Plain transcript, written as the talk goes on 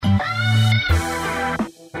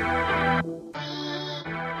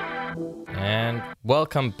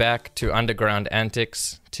Welcome back to Underground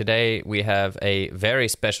Antics. Today we have a very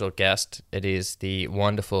special guest. It is the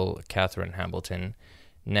wonderful Catherine Hamilton.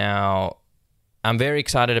 Now, I'm very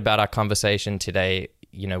excited about our conversation today.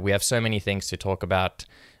 You know, we have so many things to talk about.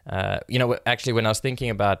 Actually, when I was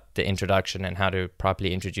thinking about the introduction and how to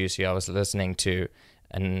properly introduce you, I was listening to,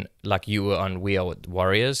 and like you were on We Are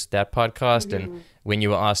Warriors, that podcast, and when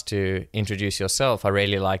you were asked to introduce yourself, I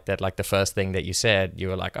really liked that. Like the first thing that you said, you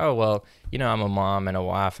were like, oh, well, you know, I'm a mom and a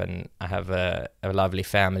wife and I have a lovely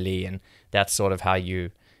family. And that's sort of how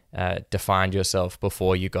you defined yourself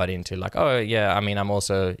before you got into like, oh, yeah, I mean, I'm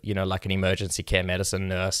also, you know, like an emergency care medicine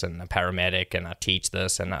nurse and a paramedic and I teach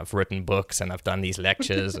this and I've written books and I've done these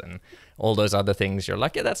lectures and all those other things. You're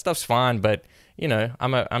like, yeah, that stuff's fine. But, you know,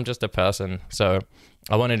 I'm just a person. So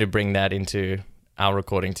I wanted to bring that into our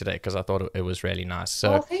recording today because I thought it was really nice.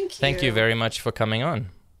 So thank you very much for coming on.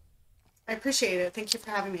 I appreciate it. Thank you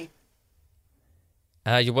for having me.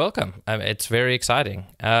 You're welcome. It's very exciting.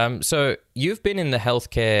 So you've been in the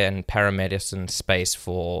healthcare and paramedicine space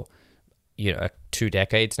for, 2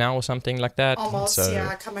 decades now or something like that? Almost,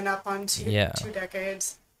 yeah, coming up on two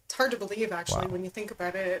decades. It's hard to believe, actually, when you think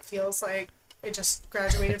about it. It feels like I just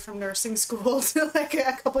graduated from nursing school like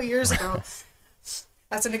a couple years ago.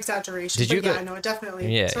 That's an exaggeration. No,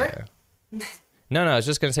 definitely. Yeah. Sorry? Yeah. No, I was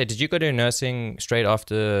just going to say, did you go to nursing straight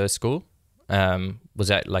after school? Was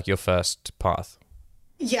that like your first path?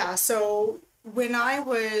 Yeah, so when I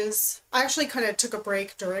actually kind of took a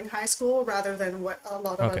break during high school rather than what a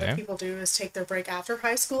lot of other people do is take their break after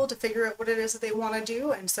high school to figure out what it is that they want to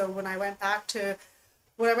do. And so when I went back to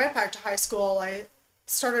high school, I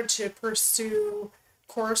started to pursue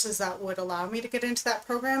courses that would allow me to get into that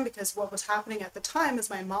program, because what was happening at the time is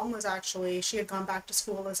my mom was she had gone back to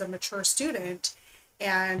school as a mature student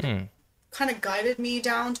and kind of guided me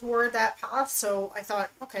down toward that path. So I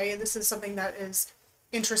thought, okay, this is something that is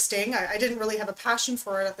interesting. I didn't really have a passion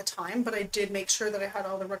for it at the time, but I did make sure that I had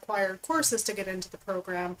all the required courses to get into the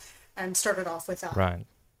program and started off with that.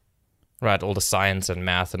 Right. All the science and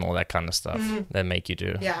math and all that kind of stuff that make you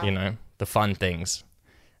do, the fun things.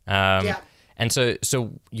 And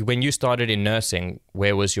so when you started in nursing,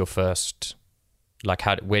 where was your first,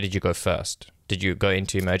 where did you go first? Did you go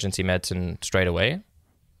into emergency medicine straight away?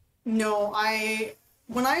 No,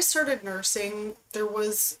 when I started nursing, there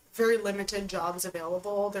was very limited jobs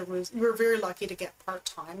available. We were very lucky to get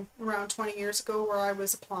part-time around 20 years ago where I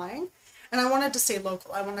was applying. And I wanted to stay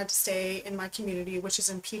local. I wanted to stay in my community, which is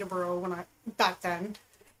in Peterborough back then.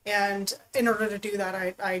 And in order to do that,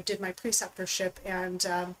 I did my preceptorship and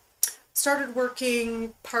started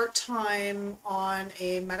working part-time on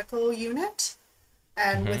a medical unit.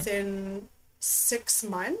 And within 6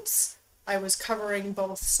 months, I was covering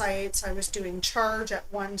both sites. I was doing charge at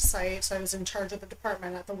one site, so I was in charge of the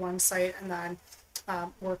department at the one site, and then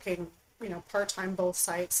working, part-time both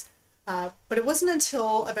sites. But it wasn't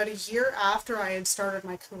until about a year after I had started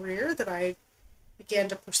my career that I began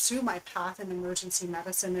to pursue my path in emergency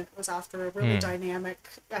medicine. It was after a really dynamic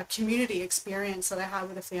community experience that I had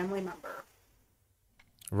with a family member.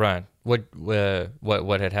 Right.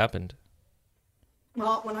 What had happened?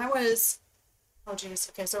 Well, when I was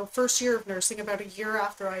so first year of nursing, about a year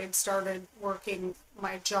after I had started working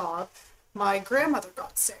my job, my grandmother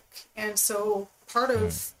got sick. And so part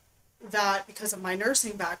of that, because of my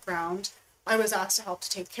nursing background, I was asked to help to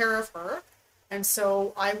take care of her. And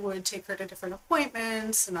so I would take her to different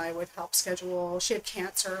appointments and I would help schedule, she had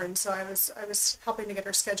cancer. And so I was helping to get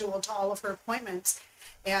her scheduled to all of her appointments.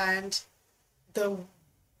 And the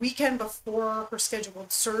weekend before her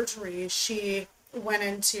scheduled surgery, she went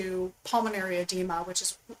into pulmonary edema, which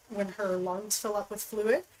is when her lungs fill up with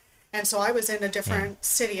fluid. And so I was in a different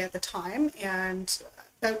city at the time and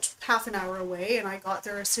about half an hour away, and I got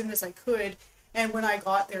there as soon as I could. And when I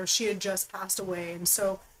got there, she had just passed away. And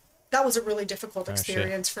so that was a really difficult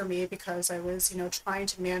experience for me, because I was, trying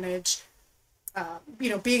to manage,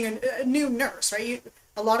 being a new nurse, right?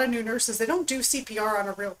 A lot of new nurses, they don't do CPR on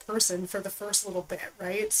a real person for the first little bit,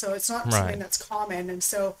 right? So it's not something that's common. And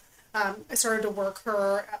so I started to work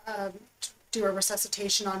her, do a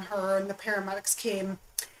resuscitation on her, and the paramedics came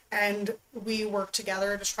and we worked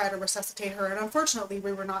together to try to resuscitate her. And unfortunately,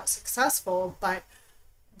 we were not successful, but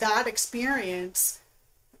that experience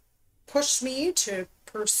pushed me to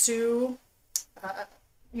pursue,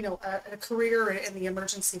 a career in the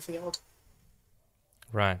emergency field.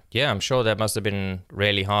 Right. Yeah, I'm sure that must have been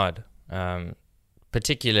really hard,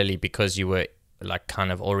 particularly because you were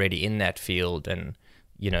kind of already in that field, and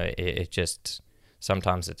it just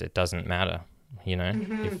sometimes it doesn't matter.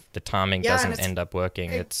 If the timing doesn't end up working,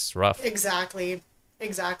 it's rough. Exactly.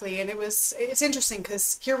 exactly. And it's interesting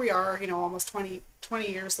because here we are, almost 20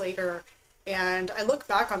 years later. And I look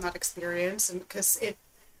back on that experience, and because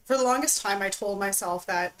for the longest time, I told myself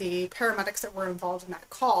that the paramedics that were involved in that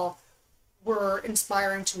call were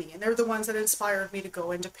inspiring to me, and they're the ones that inspired me to go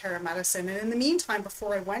into paramedicine. And in the meantime,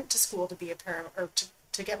 before I went to school to be a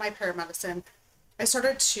to get my paramedicine, I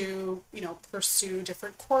started to, pursue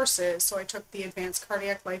different courses. So I took the advanced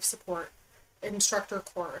cardiac life support instructor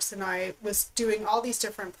course, and I was doing all these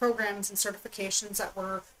different programs and certifications that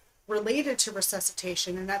were related to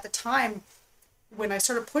resuscitation. And at the time, when I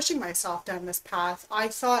started pushing myself down this path, I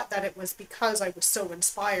thought that it was because I was so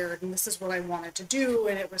inspired and this is what I wanted to do.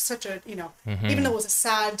 And it was such a, even though it was a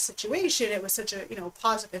sad situation, it was such a,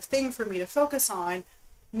 positive thing for me to focus on,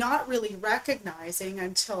 not really recognizing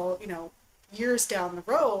until, years down the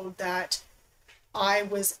road that I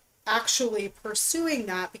was actually pursuing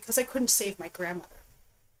that because I couldn't save my grandmother.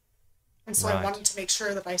 And so I wanted to make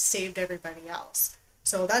sure that I saved everybody else.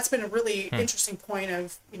 So that's been a really interesting point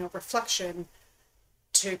of, reflection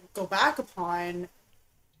to go back upon,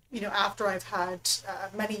 after I've had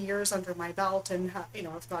many years under my belt and,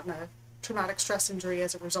 I've gotten a traumatic stress injury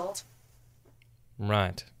as a result.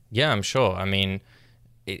 Right. Yeah, I'm sure. I mean,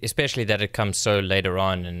 especially that it comes so later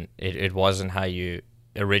on and it wasn't how you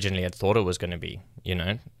originally had thought it was going to be,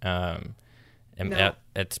 No.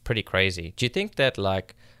 It's pretty crazy. Do you think that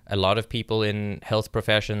like a lot of people in health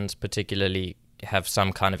professions particularly have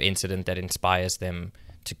some kind of incident that inspires them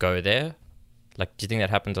to go there? Like, do you think that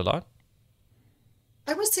happens a lot?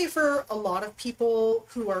 I would say for a lot of people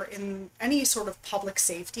who are in any sort of public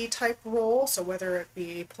safety type role, so whether it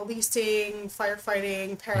be policing,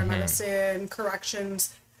 firefighting, paramedicine,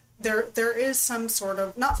 corrections, there is some sort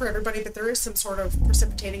of, not for everybody, but there is some sort of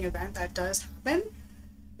precipitating event that does happen,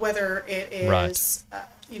 whether it is,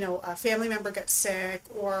 a family member gets sick,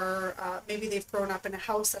 or maybe they've grown up in a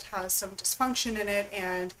house that has some dysfunction in it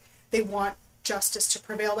and they want justice to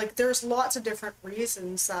prevail. Like, there's lots of different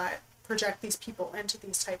reasons that project these people into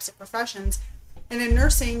these types of professions. And in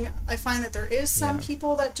nursing, I find that there is some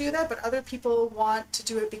people that do that, but other people want to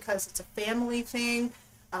do it because it's a family thing.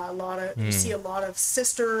 You see a lot of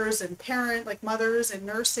sisters and mothers in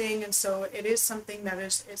nursing. And so it is something that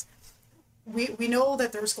is we know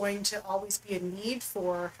that there's going to always be a need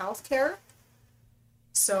for healthcare.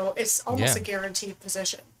 So it's almost a guaranteed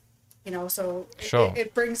position, so Sure.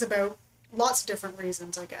 it brings about lots of different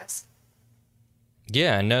reasons, I guess.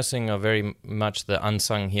 Yeah, and nursing are very much the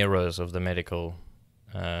unsung heroes of the medical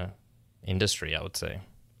industry, I would say.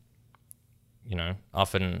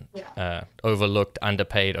 Often overlooked,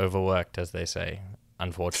 underpaid, overworked, as they say,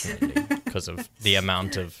 unfortunately, because of the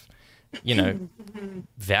amount of,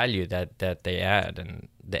 value that they add and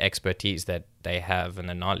the expertise that they have and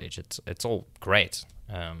the knowledge. It's all great.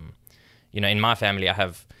 In my family, I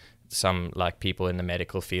have some like people in the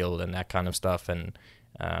medical field and that kind of stuff, and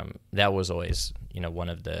that was always one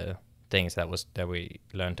of the things that we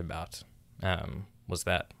learned about was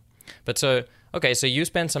that. But so you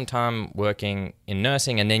spent some time working in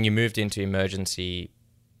nursing, and then you moved into the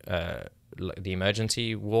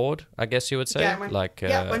emergency ward, I guess you would say.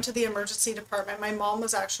 Yeah, went to the emergency department. My mom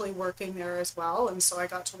was actually working there as well, and so I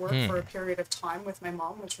got to work for a period of time with my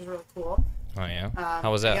mom, which was really cool. Oh yeah.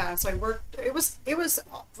 How was that? Yeah, so I worked. It was.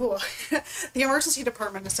 Oh, the emergency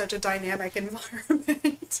department is such a dynamic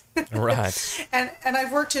environment. Right. And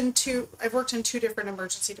I've worked in two different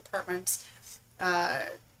emergency departments.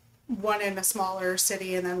 One in a smaller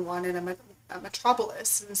city and then one in a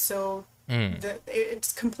metropolis, and so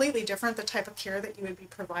it's completely different, the type of care that you would be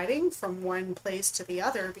providing from one place to the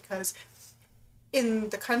other, because in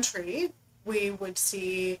the country we would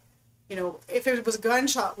see, if it was a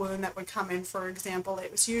gunshot wound that would come in, for example, it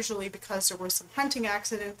was usually because there was some hunting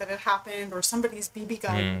accident that had happened or somebody's BB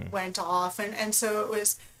gun went off, and so it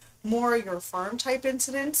was more your farm type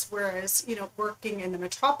incidents, whereas working in the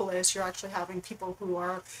metropolis, you're actually having people who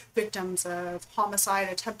are victims of homicide,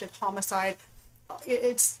 attempted homicide.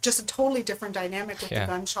 It's just a totally different dynamic with the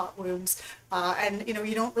gunshot wounds, and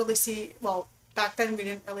you don't really see, well, back then we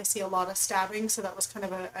didn't really see a lot of stabbing, so that was kind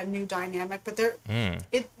of a new dynamic. But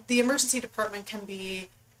the emergency department can be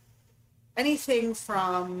anything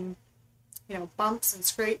from bumps and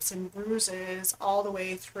scrapes and bruises all the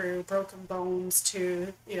way through broken bones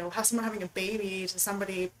to, someone having a baby to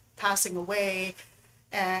somebody passing away,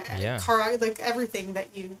 and car, like everything that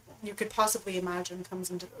you could possibly imagine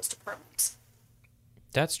comes into those departments.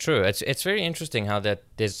 That's true. It's very interesting how that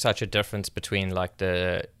there's such a difference between like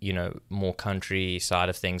the, more country side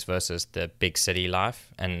of things versus the big city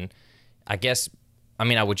life. And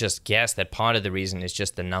I would just guess that part of the reason is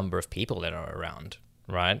just the number of people that are around,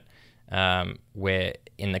 right? where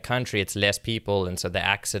in the country it's less people, and so the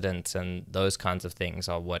accidents and those kinds of things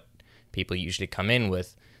are what people usually come in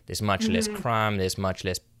with. There's much less crime, there's much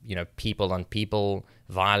less, people on people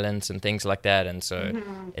violence and things like that, and so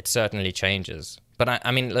it certainly changes. But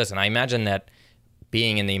I mean, listen, I imagine that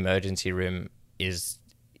being in the emergency room is,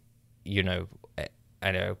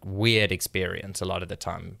 a weird experience a lot of the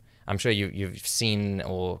time. I'm sure you've seen,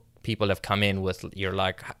 or people have come in with, you're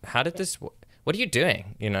like, how did this, what are you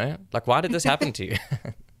doing? Like, why did this happen to you?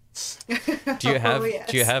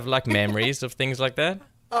 Do you have like memories of things like that?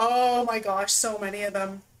 Oh my gosh, so many of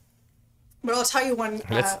them. But I'll tell you one.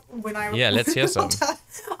 Let's hear some.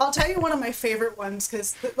 I'll tell you one of my favorite ones,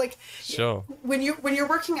 because sure, when you're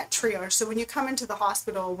working at triage, so when you come into the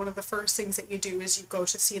hospital, one of the first things that you do is you go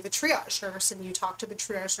to see the triage nurse, and you talk to the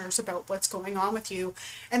triage nurse about what's going on with you,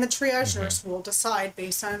 and the triage nurse will decide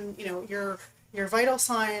based on your vital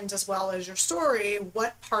signs as well as your story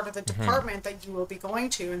what part of the department that you will be going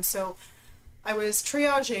to. And so I was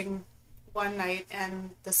triaging one night, and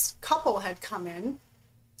this couple had come in.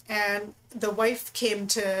 And the wife came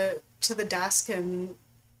to the desk, and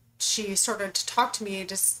she started to talk to me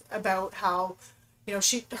just about how,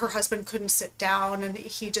 her husband couldn't sit down, and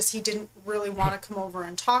he didn't really want to come over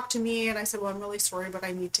and talk to me. And I said, well, I'm really sorry, but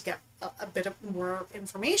I need to get a bit of more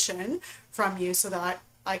information from you so that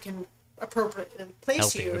I can appropriately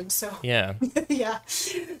place you. And so, yeah. yeah.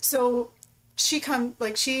 So she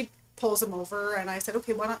pulls him over, and I said,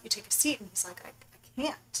 okay, why don't you take a seat? And he's like, I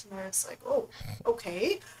can't. And I was like, oh,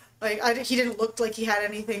 okay. He didn't look like he had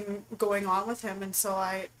anything going on with him. And so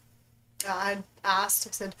I asked,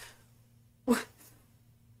 I said,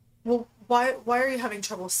 well, why are you having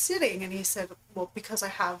trouble sitting? And he said, well, because I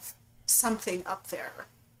have something up there.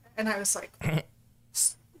 And I was like,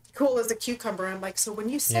 cool as a cucumber. I'm like, so when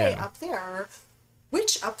you say up there,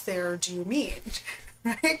 which up there do you mean?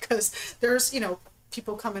 Right? Because there's,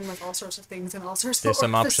 people come in with all sorts of things and all sorts there's of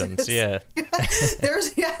some options, yeah.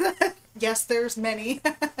 Yes, there's many.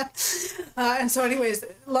 And so anyways,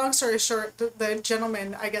 long story short, the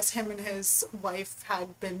gentleman, I guess him and his wife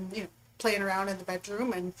had been, playing around in the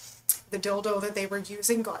bedroom, and the dildo that they were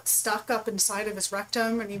using got stuck up inside of his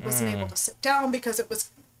rectum, and he wasn't able to sit down because it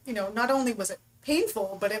was, not only was it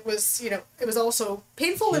painful, but it was, it was also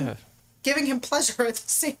painful and giving him pleasure at the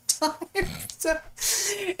same time. So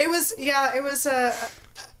it was a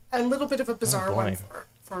little bit of a bizarre one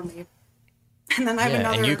for me. And then I have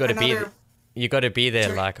another. And you got to be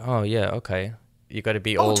there like, oh yeah, okay. You got to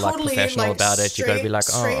be all totally, like professional about it. You got to be like,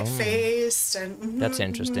 straight faced and that's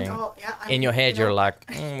interesting. Oh, yeah, in your head, you're like,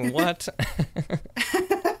 what?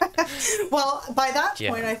 Well, by that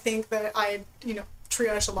point, I think that I,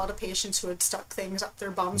 triaged a lot of patients who had stuck things up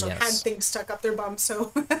their bums or had things stuck up their bums.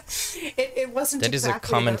 So it wasn't. That exactly is a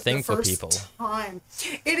common the thing for first people. Time.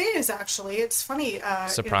 It is actually. It's funny.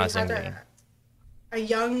 Surprisingly, a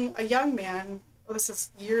young man. Well, this is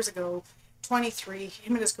years ago. 23.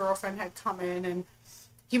 Him and his girlfriend had come in, and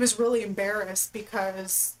he was really embarrassed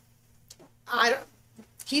because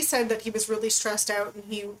he said that he was really stressed out, and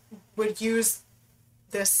he would use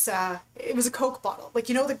this it was a Coke bottle, like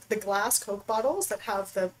the glass Coke bottles that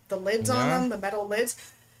have the lids on them, the metal lids.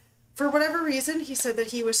 For whatever reason, he said that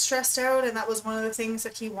he was stressed out, and that was one of the things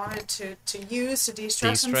that he wanted to use to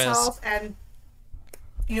de-stress himself. And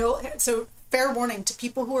so fair warning to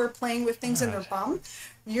people who are playing with things in their bum,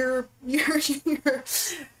 your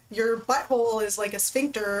butthole is like a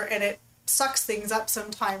sphincter, and it sucks things up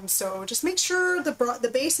sometimes. So just make sure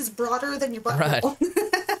the base is broader than your butthole. Right.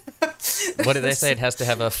 What did they say? It has to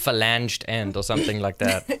have a phalanged end or something like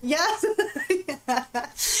that. Yes.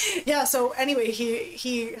 Yeah. So anyway,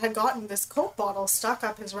 he had gotten this Coke bottle stuck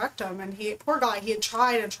up his rectum, and poor guy, he had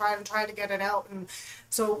tried to get it out, and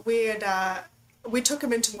so we took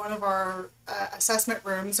him into one of our assessment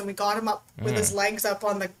rooms, and we got him up with his legs up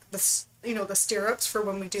on the stirrups for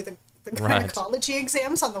when we do the gynecology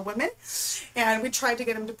exams on the women, and we tried to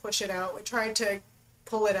get him to push it out. We tried to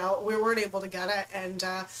pull it out. We weren't able to get it, and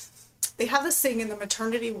they have this thing in the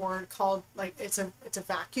maternity ward called, like, it's a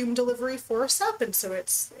vacuum delivery forceps, and so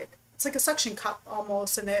it's like a suction cup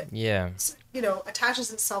almost, and it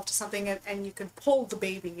attaches itself to something, and you can pull the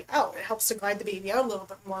baby out. It helps to guide the baby out a little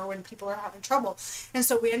bit more when people are having trouble. And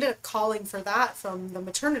so we ended up calling for that from the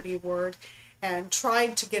maternity ward and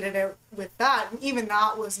tried to get it out with that, and even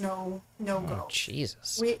that was no go. Oh,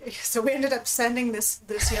 Jesus. So we ended up sending this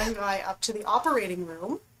young guy up to the operating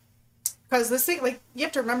room, because this thing, like, you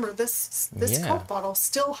have to remember, this Coke bottle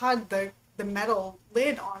still had the metal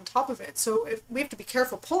lid on top of it, so we have to be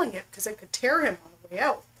careful pulling it because it could tear him on the way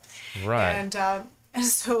out. Right. And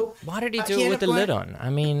so why did he do it with the lid on? I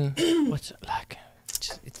mean, what's it like?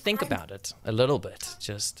 Just think about it a little bit.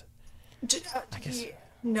 Just, I guess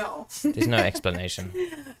No. there's no explanation.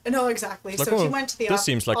 No, exactly. Like, So he oh, went to the this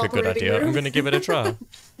seems like a good operating idea. room. I'm going to give it a try.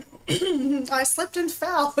 I slipped and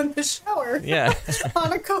fell in the shower. Yeah.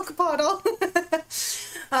 On a Coke bottle.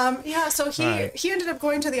 So Right. he ended up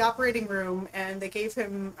going to the operating room, and they gave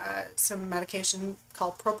him some medication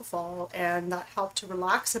called propofol, and that helped to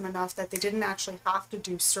relax him enough that they didn't actually have to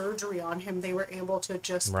do surgery on him. They were able to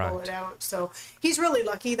just pull Right. it out. So he's really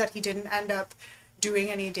lucky that he didn't end up doing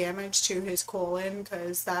any damage to his colon,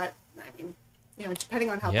 because that, I mean, depending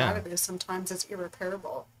on how Yeah. bad it is, sometimes it's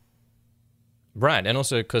irreparable. Right, and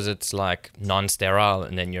also because it's like non-sterile,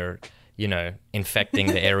 and then you're, infecting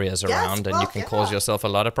the areas Yes, around, and you well, can cause yeah. yourself a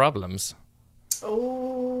lot of problems.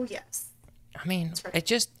 Oh, yes. I mean,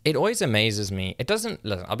 right. it always amazes me. It doesn't,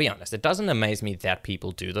 listen, I'll be honest, it doesn't amaze me that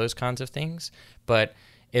people do those kinds of things, but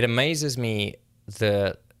it amazes me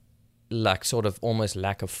the, like, sort of almost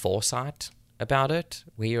lack of foresight about it,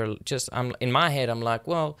 where you're just, in my head, I'm like,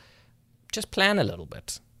 well, just plan a little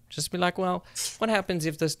bit. Just be like, well, what happens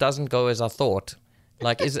if this doesn't go as I thought?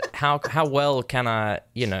 Like, how well can I,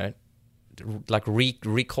 like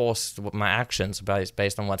recourse my actions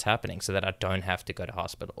based on what's happening, so that I don't have to go to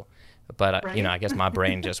hospital. But Right. I guess my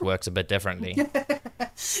brain just works a bit differently.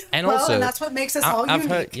 And Well, also, and that's what makes us all I've unique.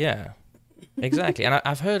 heard, yeah, exactly. And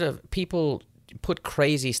I've heard of people put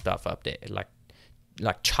crazy stuff up there,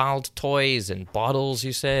 like child toys and bottles.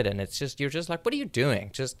 You said, and it's just, you're just like, what are you doing?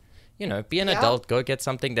 Just, be an Yeah. adult. Go get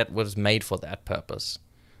something that was made for that purpose.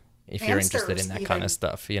 If you're interested in Hamsters, that kind even. of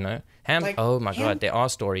stuff, Like, oh my God, there are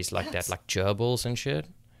stories like yes. that, like gerbils and shit.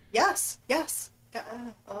 Yes.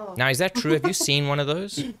 Now, is that true? Have you seen one of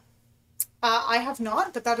those? I have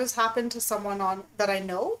not, but that has happened to someone that I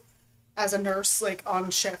know as a nurse, like on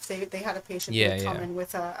shift. They had a patient who Yeah, would come yeah. in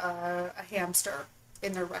with a hamster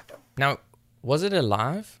in their rectum. Now, was it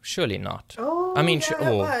alive? Surely not. Oh, I mean, yeah,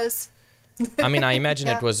 it was. I mean, I imagine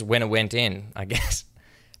Yeah. it was when it went in, I guess.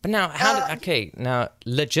 But now, now,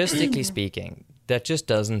 logistically speaking, that just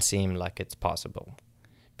doesn't seem like it's possible.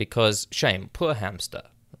 Because, shame, poor hamster,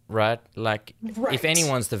 right? Like, Right. if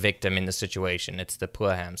anyone's the victim in the situation, it's the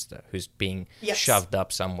poor hamster who's being Yes. shoved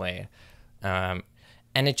up somewhere. And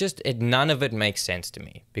none of it makes sense to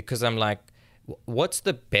me. Because I'm like, what's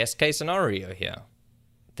the best case scenario here?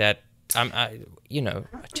 That,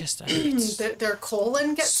 it's Their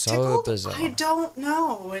colon gets so tickled. bizarre. I don't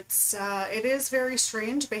know. It is very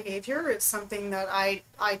strange behavior. It's something that I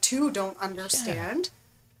too don't understand.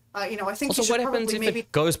 I think Also, you should what happens probably if maybe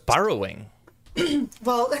it goes burrowing?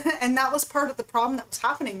 well, and that was part of the problem that was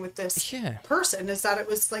happening with this Yeah. person, is that it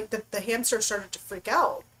was like the hamster started to freak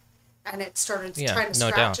out, and it started Yeah, trying to no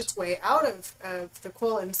scratch doubt. its way out of the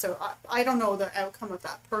colon. So I don't know the outcome of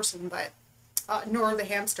that person, but nor the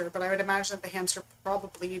hamster, but I would imagine that the hamster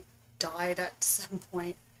probably died at some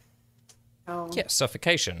point. Yeah,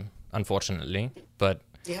 suffocation, unfortunately. But,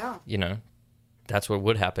 Yeah. that's what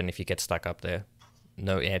would happen if you get stuck up there.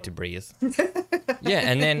 No air to breathe. Yeah,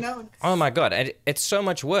 and then, No. oh my God, it's so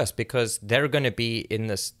much worse because they're going to be in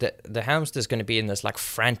this, the hamster's going to be in this like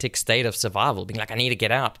frantic state of survival, being like, I need to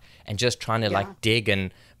get out, and just trying to Yeah. like dig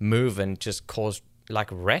and move and just cause like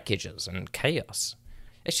wreckages and chaos.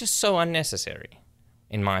 It's just so unnecessary,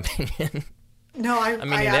 in my opinion. No, I I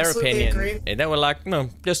mean, in their absolutely opinion, agree. they were like, no,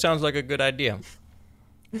 this sounds like a good idea.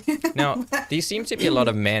 Now, there seems to be a lot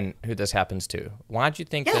of men who this happens to. Why do you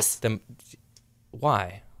think Yes.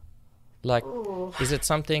 why? Like, is it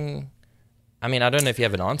something... I mean, I don't know if you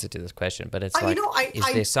have an answer to this question, but it's like, is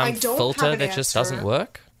there some I don't filter have an that just answer. doesn't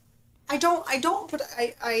work? I don't, but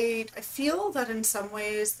I feel that in some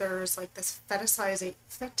ways there's like this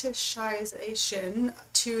fetishization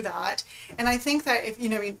to that. And I think that if,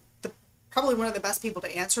 probably one of the best people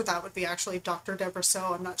to answer that would be actually Dr. Deborah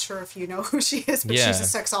So. I'm not sure if you know who she is, but Yeah. she's a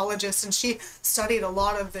sexologist, and she studied a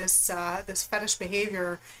lot of this fetish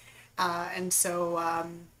behavior. And so,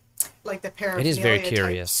 like the paraphernalia It is very type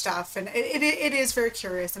curious. stuff. And it is very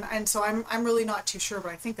curious. And so I'm really not too sure,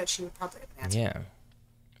 but I think that she would probably have an answer. Yeah.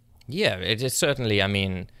 Yeah, it is certainly, I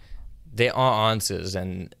mean, there are answers,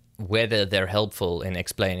 and whether they're helpful in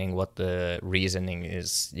explaining what the reasoning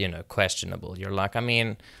is, questionable. You're like, I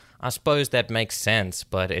mean, I suppose that makes sense,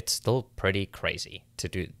 but it's still pretty crazy to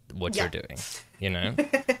do what Yeah. you're doing,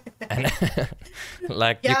 And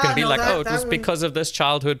like, you Yeah, can be no, like, that- oh, it that was would- because of this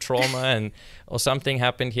childhood trauma or something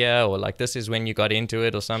happened here, or like this is when you got into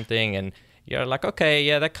it or something, and you're like, okay,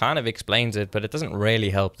 yeah, that kind of explains it, but it doesn't really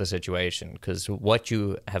help the situation, because what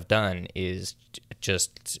you have done is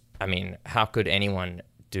just, I mean, how could anyone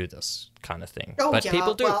do this kind of thing? Oh, But yeah,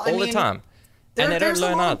 people do well, it I all the mean, time. And they don't There's a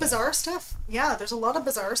learn lot of either. bizarre stuff. Yeah, there's a lot of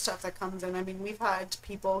bizarre stuff that comes in. I mean, we've had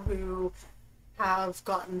people who have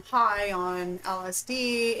gotten high on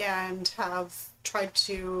LSD and have tried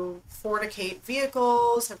to fornicate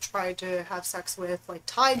vehicles, have tried to have sex with like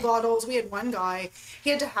Tide bottles. We had one guy, he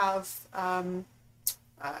had to have, oh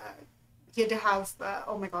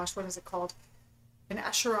my gosh, what is it called? An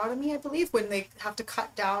escherotomy, I believe, when they have to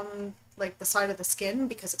cut down like the side of the skin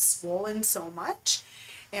because it's swollen so much.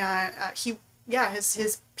 And his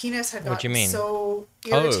penis had What do you gotten mean? so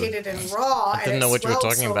Oh, irritated and raw, I and didn't it know what you were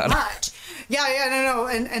swelled talking so about. much. No,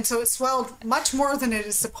 and so it swelled much more than it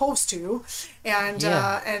is supposed to, and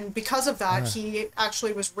Yeah. and because of that, he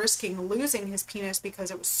actually was risking losing his penis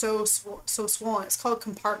because it was so swollen. It's called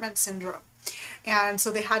compartment syndrome, and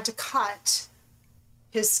so they had to cut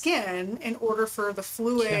his skin in order for the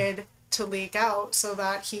fluid to leak out so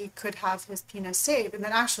that he could have his penis saved. And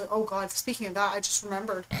then actually, oh God, speaking of that, I just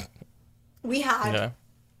remembered we had, Yeah.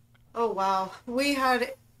 oh wow, we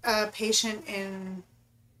had a patient in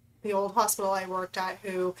the old hospital I worked at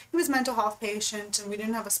who, he was a mental health patient and we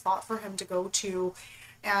didn't have a spot for him to go to.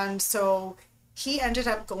 And so he ended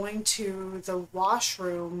up going to the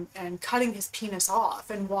washroom and cutting his penis off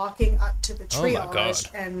and walking up to the Oh my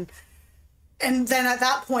triage, God. and then at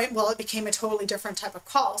that point, well, it became a totally different type of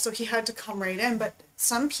call. So he had to come right in. But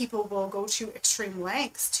some people will go to extreme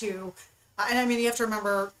lengths to, and I mean, you have to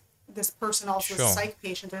remember this person also is a Sure. psych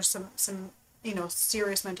patient. There's some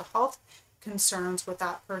serious mental health concerns with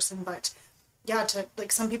that person. But yeah, to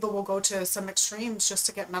like some people will go to some extremes just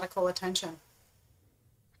to get medical attention.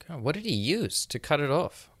 God, what did he use to cut it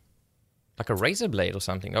off? Like a razor blade or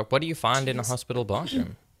something? Like, what do you find in a hospital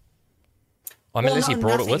bathroom? I mean, Well, unless he no-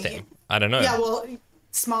 brought it with nothing. him. I don't know. Yeah, well,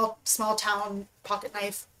 small town pocket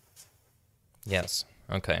knife. Yes.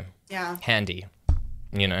 Okay. Yeah. Handy.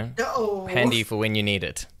 You know? Oh. Handy for when you need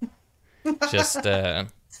it. Just,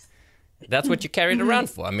 that's what you carry it around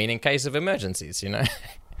for. I mean, in case of emergencies, you know?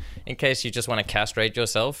 In case you just want to castrate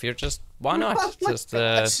yourself, you're just, why not? Oh my Just,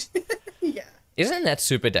 gosh. Yeah. isn't that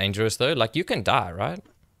super dangerous though? Like, you can die, right?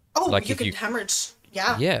 Oh, Like you if could you- hemorrhage.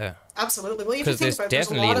 Yeah. Yeah. Absolutely. Well, if you Because think there's about it, there's a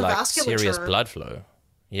definitely lot of like vasculature. serious blood flow.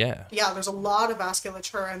 Yeah. Yeah, there's a lot of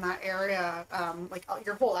vasculature in that area, like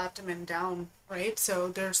your whole abdomen down, right? So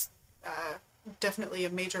there's definitely a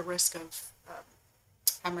major risk of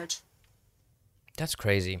hemorrhage. That's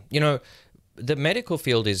crazy. You know, the medical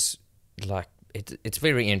field is like it's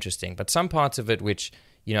very interesting, but some parts of it which,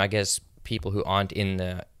 you know, I guess people who aren't in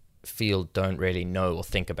the field don't really know or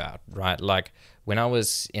think about, right? Like when I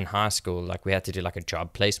was in high school, like we had to do like a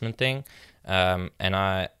job placement thing, and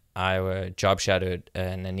I job shadowed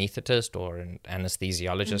an anesthetist or an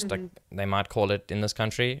anesthesiologist, like they might call it in this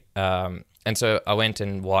country. And so I went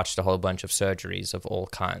and watched a whole bunch of surgeries of all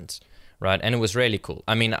kinds, right? And it was really cool.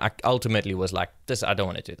 I mean, I ultimately was like, I don't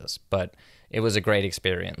want to do this, but it was a great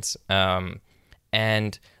experience.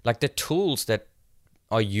 And like the tools that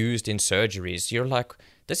are used in surgeries, you're like,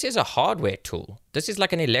 this is a hardware tool. This is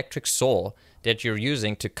like an electric saw that you're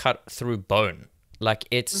using to cut through bone. Like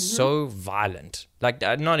it's so violent. Like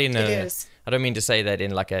not in It a, is. I don't mean to say that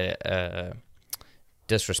in like a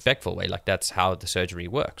disrespectful way. Like that's how the surgery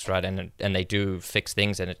works, right? And they do fix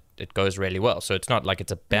things and it goes really well. So it's not like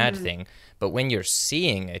it's a bad thing. But when you're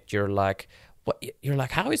seeing it, you're like, what? You're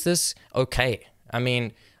like, how is this okay? I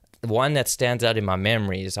mean, the one that stands out in my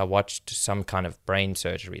memory is I watched some kind of brain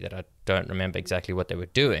surgery that I don't remember exactly what they were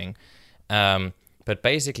doing. But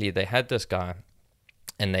basically they had this guy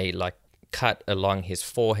and they like cut along his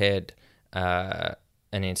forehead, an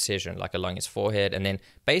incision like along his forehead, and then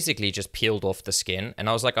basically just peeled off the skin. And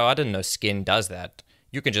I was like, oh, I didn't know skin does that.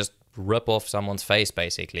 You can just rip off someone's face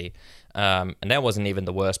basically. And that wasn't even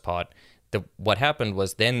the worst part. What happened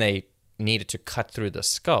was then they needed to cut through the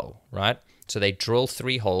skull, right? So they drill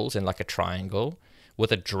 3 holes in like a triangle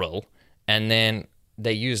with a drill, and then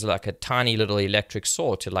they use like a tiny little electric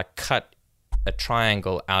saw to like cut a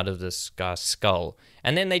triangle out of this guy's skull.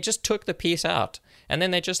 And then they just took the piece out, and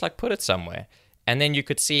then they just like put it somewhere. And then you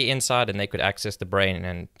could see inside and they could access the brain.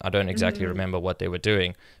 And I don't exactly remember what they were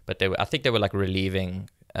doing, but I think they were like relieving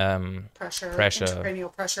Pressure, pressure,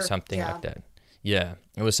 intracranial pressure. something Yeah. like that. Yeah,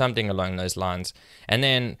 it was something along those lines. And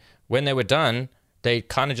then when they were done, they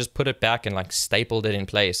kind of just put it back and like stapled it in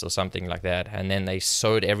place or something like that. And then they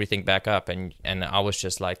sewed everything back up. And I was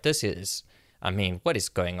just like, what is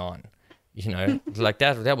going on? You know, like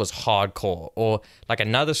that was hardcore. Or like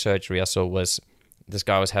another surgery I saw was this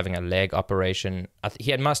guy was having a leg operation.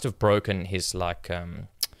 He must have broken his like,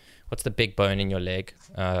 what's the big bone in your leg?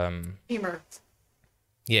 Femur.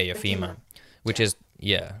 Yeah, your femur, which is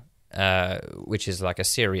which is like a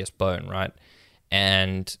serious bone, right?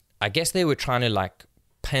 And I guess they were trying to like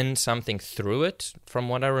pin something through it, from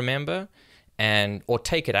what I remember, or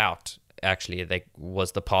take it out. Actually, they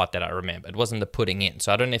was the part that I remember. It wasn't the putting in.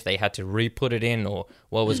 So I don't know if they had to re-put it in or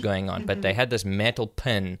what was going on. But they had this metal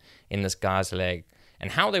pin in this guy's leg.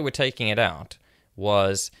 And how they were taking it out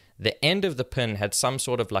was the end of the pin had some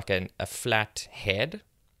sort of like a flat head,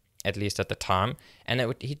 at least at the time. And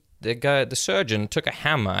the surgeon took a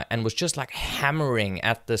hammer and was just like hammering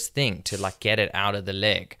at this thing to like get it out of the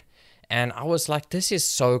leg. And I was like, this is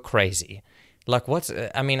so crazy. Like,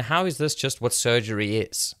 how is this just what surgery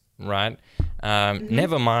is? Right?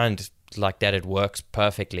 Never mind like that it works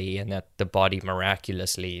perfectly and that the body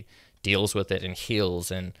miraculously deals with it and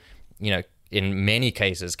heals and, in many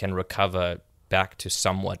cases can recover back to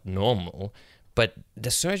somewhat normal. But the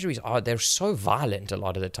surgeries they're so violent a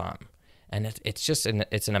lot of the time. And it's just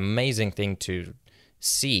it's an amazing thing to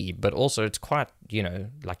see, but also it's quite,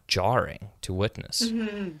 like jarring to witness.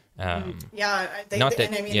 They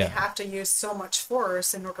have to use so much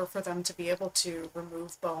force in order for them to be able to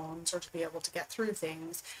remove bones or to be able to get through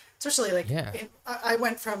things. Especially I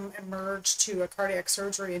went from Emerge to a cardiac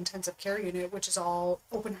surgery intensive care unit, which is all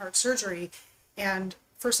open heart surgery. And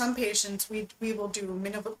for some patients, we will do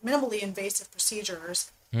minimally invasive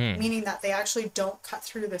procedures, meaning that they actually don't cut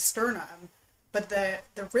through the sternum. But the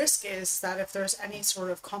risk is that if there's any sort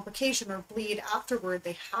of complication or bleed afterward,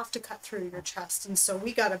 they have to cut through your chest. And so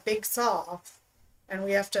we got a big saw, and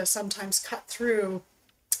we have to sometimes cut through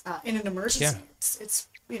in an emergency. Yeah. It's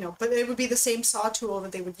but it would be the same saw tool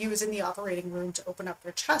that they would use in the operating room to open up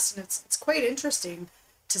their chest. And it's quite interesting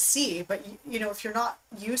to see. But, if you're not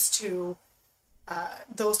used to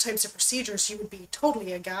those types of procedures, you would be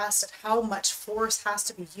totally aghast at how much force has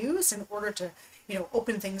to be used in order to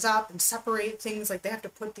open things up and separate things. Like they have to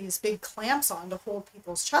put these big clamps on to hold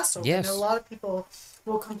people's chest open. Yes. And a lot of people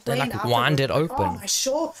will complain. They like wind it open. Oh,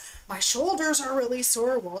 my shoulders are really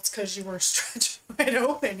sore. Well, it's because you were stretched right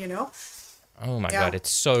open, Oh my God,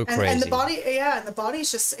 it's so crazy. And the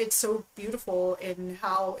body's just, it's so beautiful in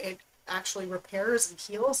how it actually repairs and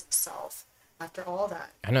heals itself after all that.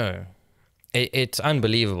 I know. It's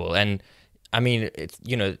unbelievable. And I mean,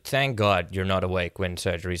 thank God you're not awake when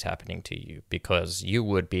surgery's happening to you, because you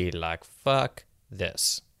would be like, fuck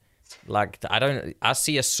this. Like, I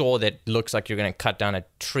see a saw that looks like you're going to cut down a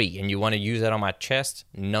tree and you want to use that on my chest?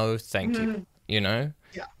 No, thank you. Yeah.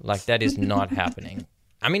 Like that is not happening.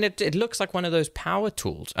 I mean, it looks like one of those power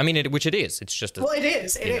tools. I mean, which it is. It's just it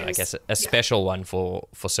is. I guess a special one for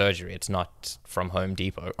surgery. It's not from Home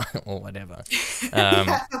Depot or whatever. You don't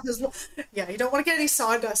want to get any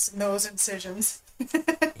sawdust in those incisions.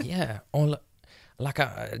 Yeah. Or like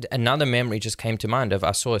another memory just came to mind of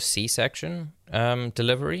I saw a C-section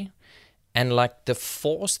delivery, and like the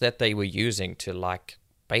force that they were using to like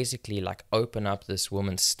basically like open up this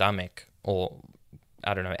woman's stomach or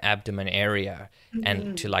I don't know, abdomen area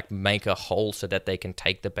and to like make a hole so that they can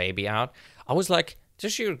take the baby out. I was like,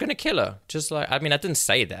 you're going to kill her. Just like, I mean, I didn't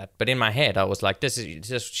say that, but in my head, I was like,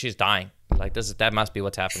 she's dying. Like that must be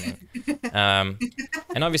what's happening.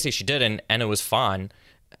 And obviously she didn't, and it was fine.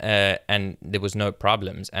 And there was no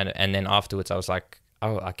problems. And then afterwards I was like,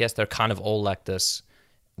 oh, I guess they're kind of all like this,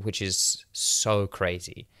 which is so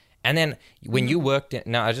crazy. And then when you worked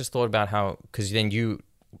now I just thought about how, because then you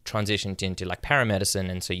transitioned into like paramedicine,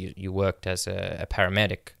 and so you worked as a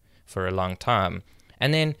paramedic for a long time,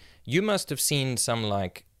 and then you must have seen some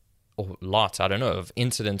like, or lots, I don't know, of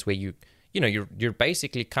incidents where you're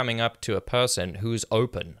basically coming up to a person who's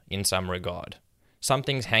open in some regard.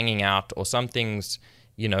 Something's hanging out, or something's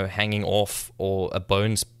hanging off, or a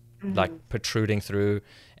bone's like protruding through,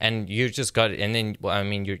 and you just got it. And then, well, I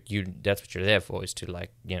mean, you that's what you're there for, is to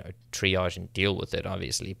like triage and deal with it,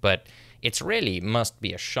 obviously. But it's really must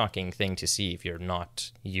be a shocking thing to see if you're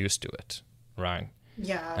not used to it, right?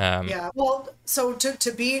 Yeah. Well, so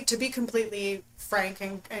to be completely frank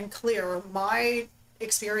and clear, my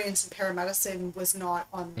experience in paramedicine was not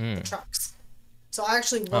on the trucks. So I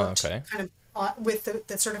actually worked kind of with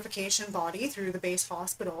the certification body through the base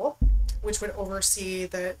hospital, which would oversee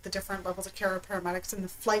the different levels of care of paramedics in the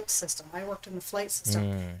flight system. I worked in the flight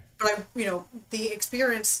system, but the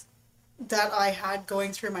experience that I had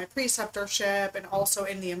going through my preceptorship and also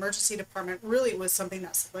in the emergency department really was something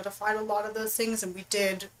that solidified a lot of those things. And we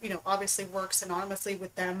did, obviously work synonymously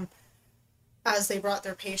with them as they brought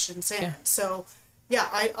their patients in. Yeah. So yeah,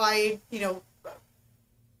 I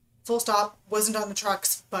full stop, wasn't on the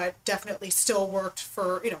trucks, but definitely still worked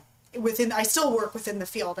for, I still work within the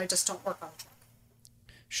field. I just don't work on the truck.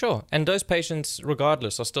 Sure. And those patients,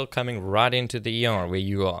 regardless, are still coming right into the ER where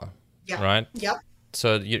you are. Yeah. Right? Yep.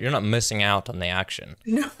 So you're not missing out on the action.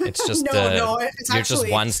 No, It's just no, it's you're just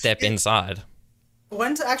actually one step inside.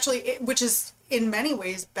 which is in many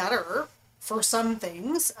ways better for some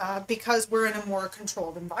things, because we're in a more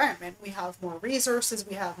controlled environment. We have more resources,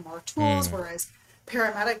 we have more tools, whereas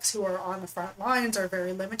paramedics who are on the front lines are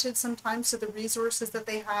very limited sometimes to the resources that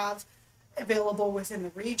they have available within the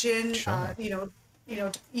region. Sure.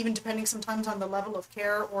 Even depending sometimes on the level of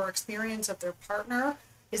care or experience of their partner.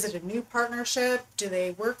 Is it a new partnership? Do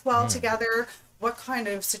they work well together? What kind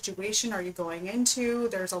of situation are you going into?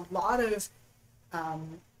 There's a lot of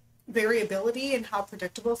variability in how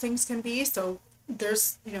predictable things can be. So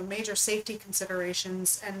there's, major safety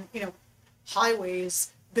considerations and,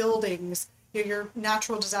 highways, buildings, your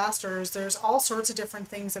natural disasters. There's all sorts of different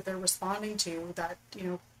things that they're responding to that,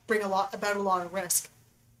 bring a lot of risk.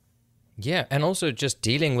 Yeah, and also just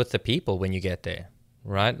dealing with the people when you get there,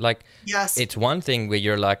 right? Like, Yes. it's one thing where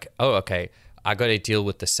you're like, oh, okay, I got to deal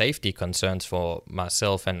with the safety concerns for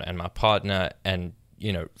myself and my partner and,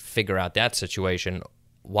 figure out that situation,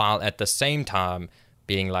 while at the same time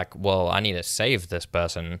being like, well, I need to save this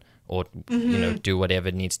person or, do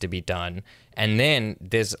whatever needs to be done. And then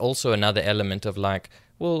there's also another element of like,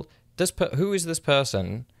 well, who is this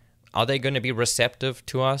person? Are they going to be receptive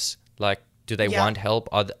to us? Like, do they want help?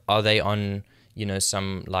 Are they on,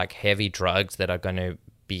 some like heavy drugs that are going to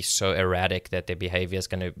be so erratic that their behavior is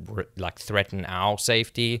going to like threaten our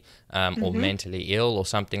safety, or mentally ill or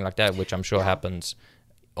something like that, which I'm sure happens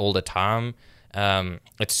all the time.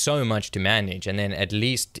 It's so much to manage. And then at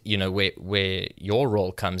least, where your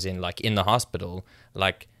role comes in, like in the hospital,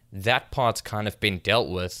 like that part's kind of been dealt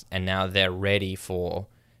with and now they're ready for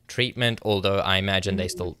treatment, although I imagine they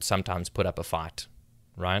still sometimes put up a fight,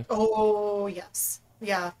 right? Oh, yes.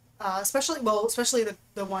 Yeah. Especially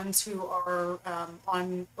the ones who are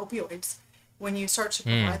on opioids. When you start to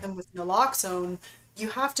provide them with naloxone, you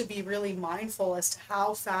have to be really mindful as to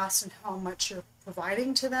how fast and how much you're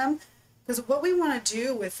providing to them. Because what we want to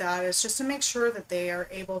do with that is just to make sure that they are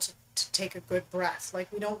able to take a good breath.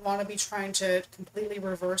 Like, we don't want to be trying to completely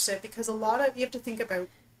reverse it, because you have to think about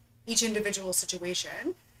each individual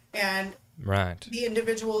situation. And Right. the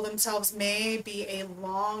individual themselves may be a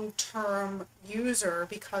long-term user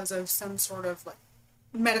because of some sort of like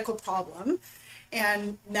medical problem,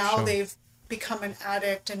 and now Sure. they've become an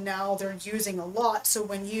addict and now they're using a lot. So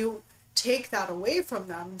when you take that away from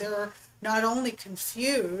them, they're not only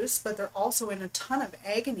confused, but they're also in a ton of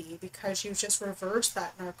agony because you've just reversed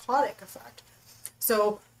that narcotic effect.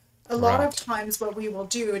 So a lot of Right. times what we will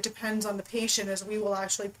do, it depends on the patient, is we will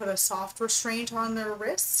actually put a soft restraint on their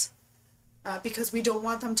wrists, because we don't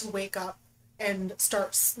want them to wake up and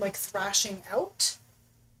start like thrashing out,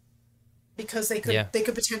 because Yeah. they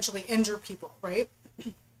could potentially injure people, right?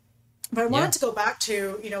 But I Yeah. wanted to go back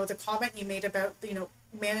to, the comment you made about,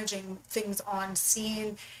 managing things on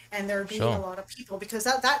scene and there being Sure. a lot of people, because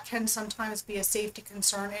that can sometimes be a safety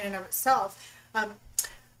concern in and of itself.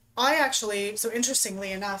 I actually, so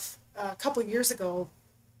interestingly enough, a couple years ago,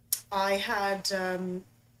 I had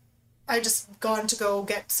I just gone to go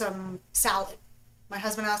get some salad. My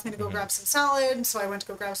husband asked me to go grab some salad, so I went to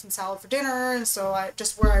go grab some salad for dinner. And so I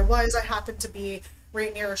just where I happened to be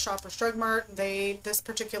right near a Shoppers Drug Mart. This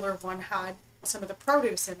particular one had some of the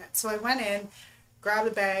produce in it, so I went in, grabbed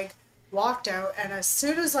a bag, walked out, and as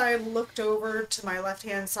soon as I looked over to my left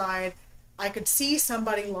hand side, I could see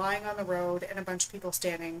somebody lying on the road and a bunch of people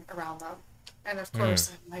standing around them. And of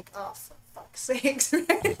course, I'm like, oh, for fuck's sakes,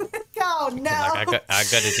 right? Oh no! Like, I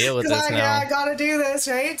got to deal with this Yeah, now. I gotta do this,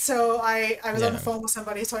 right? So I was on the Yeah. phone with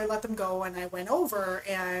somebody, so I let them go and I went over.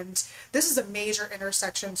 And this is a major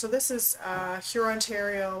intersection. So this is Huron,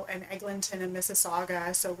 Ontario, and Eglinton and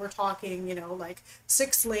Mississauga. So we're talking, like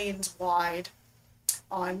 6 lanes wide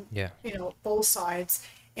on, Yeah. both sides.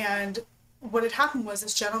 And what had happened was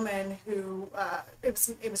this gentleman who,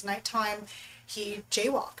 it was nighttime, he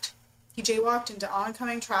jaywalked. He jaywalked into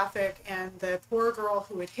oncoming traffic, and the poor girl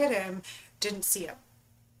who had hit him didn't see him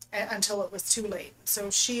until it was too late. So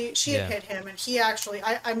she Yeah. had hit him, and he actually,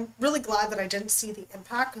 I'm really glad that I didn't see the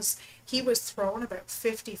impact, because he was thrown about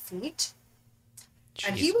 50 feet,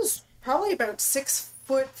 and he was Jesus. probably about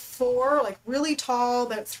 6'4", like really tall,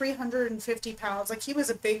 about 350 pounds. Like, he was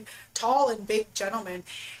a tall and big gentleman.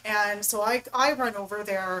 And so I run over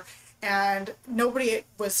there, and nobody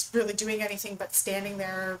was really doing anything but standing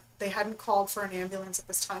there. They hadn't called for an ambulance at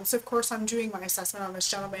this time. So of course I'm doing my assessment on this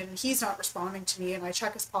gentleman, and he's not responding to me, and I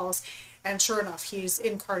check his pulse, and sure enough, he's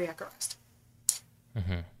in cardiac arrest.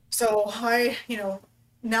 So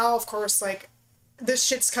now of course, like, this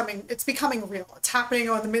shit's coming, it's becoming real. It's happening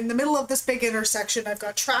in the middle of this big intersection. I've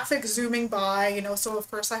got traffic zooming by, so of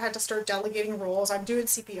course I had to start delegating roles. I'm doing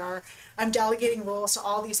CPR. I'm delegating roles to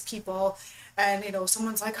all these people. And,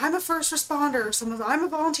 someone's like, I'm a first responder. Someone's like, I'm a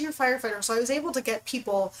volunteer firefighter. So I was able to get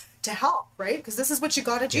people to help, right? Because this is what you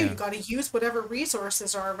got to do. Yeah. You got to use whatever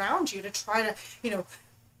resources are around you to try to,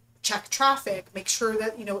 check traffic, make sure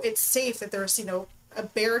that, it's safe, that there's, a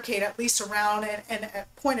barricade at least around and a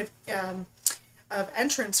point of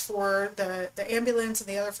entrance for the ambulance and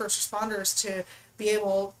the other first responders to be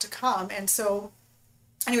able to come. And so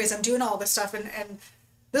anyways, I'm doing all this stuff, and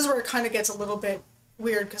this is where it kind of gets a little bit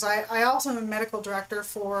weird, because I also am a medical director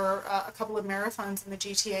for a couple of marathons in the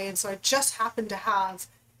GTA, and so I just happened to have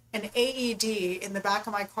an AED in the back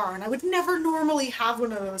of my car, and I would never normally have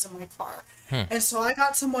one of those in my car. And so I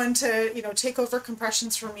got someone to, take over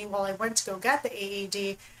compressions for me while I went to go get the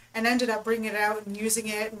AED, and ended up bringing it out and using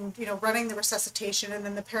it and, running the resuscitation. And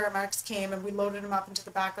then the paramedics came and we loaded him up into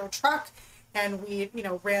the back of the truck, and we,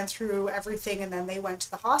 ran through everything, and then they went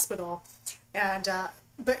to the hospital. And,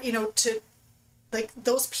 but, to, like,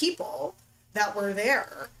 those people that were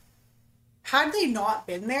there, had they not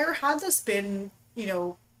been there, had this been,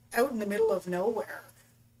 out in the middle of nowhere,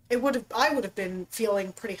 I would have been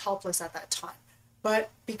feeling pretty helpless at that time. But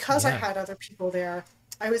because I had other people there,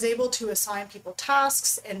 I was able to assign people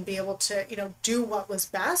tasks and be able to, do what was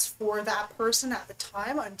best for that person at the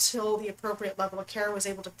time until the appropriate level of care was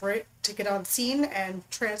able to get on scene and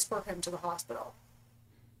transport him to the hospital.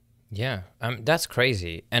 Yeah, that's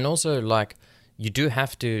crazy. And also, like, you do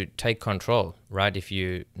have to take control, right? If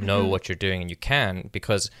you know what you're doing, and you can,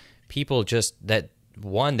 because people just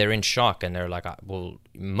they're in shock, and they're like, well,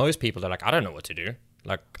 most people are like, I don't know what to do.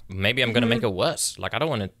 Like, maybe I'm going to make it worse. Like, I don't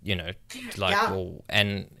want to, well,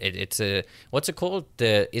 and it's what's it called?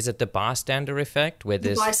 Is it the bystander effect? Where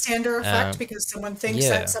the bystander effect, because someone thinks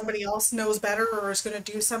that somebody else knows better or is going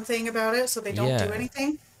to do something about it, so they don't do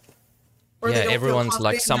anything. Or everyone's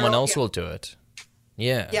like, someone else will do it.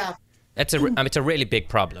 Yeah. Yeah. It's a really big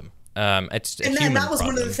problem. It's a human that was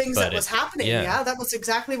problem, one of the things that was happening. Yeah. That was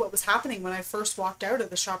exactly what was happening when I first walked out of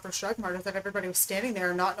the Shoppers Drug Mart, that everybody was standing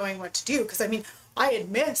there not knowing what to do. Because, I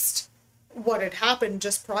had missed what had happened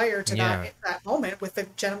just prior to that moment with the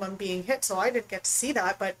gentleman being hit, so I didn't get to see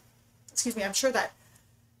that. But, I'm sure that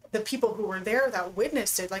the people who were there that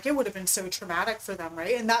witnessed it, like, it would have been so traumatic for them,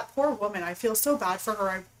 right? And that poor woman, I feel so bad for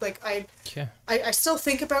her. I still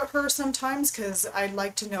think about her sometimes, because I'd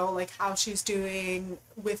like to know, like, how she's doing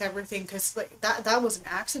with everything, because, like, that was an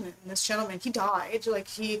accident, and this gentleman, he died. Like,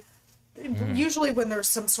 usually when there's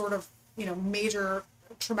some sort of, major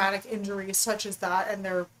traumatic injury such as that, and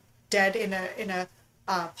they're dead in a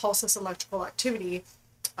pulseless electrical activity,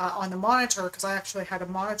 on the monitor, because I actually had a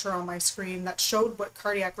monitor on my screen that showed what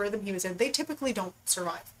cardiac rhythm he was in, they typically don't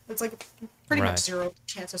survive. It's like pretty much zero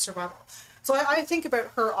chance of survival. So I think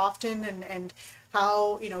about her often, and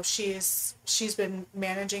how, she's been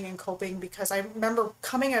managing and coping, because I remember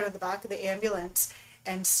coming out of the back of the ambulance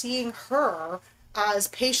and seeing her as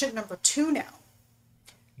patient number 2 now.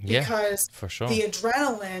 Because for sure. The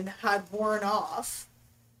adrenaline had worn off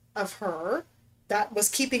of her, that was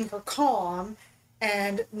keeping her calm.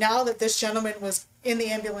 And now that this gentleman was in the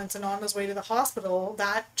ambulance and on his way to the hospital,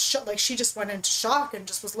 she just went into shock and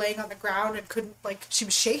just was laying on the ground and couldn't, she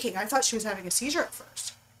was shaking. I thought she was having a seizure at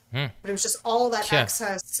first. But it was just all that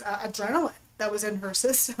excess adrenaline that was in her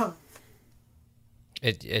system.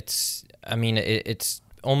 It's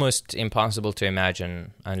almost impossible to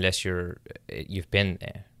imagine unless you've been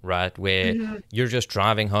there, right? Where you're just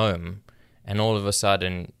driving home, and all of a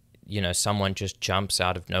sudden, someone just jumps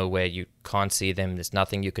out of nowhere. You can't see them. There's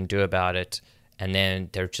nothing you can do about it. And then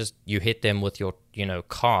you hit them with your,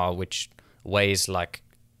 car, which weighs like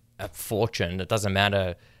a fortune. It doesn't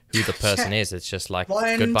matter who the person is. It's just like,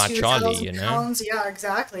 goodbye, Charlie, pounds. Yeah,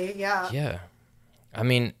 exactly. Yeah. Yeah.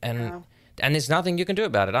 And there's nothing you can do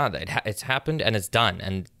about it either. It's happened and it's done.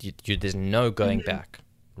 And there's no going back,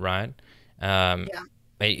 right?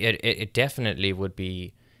 It definitely would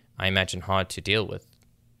be, I imagine, hard to deal with.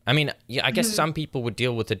 I guess some people would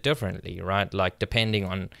deal with it differently, right? Like, depending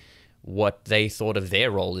on what they thought of their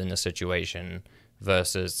role in the situation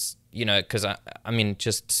versus, because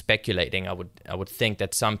just speculating, I would think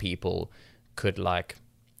that some people could, like,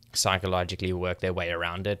 psychologically work their way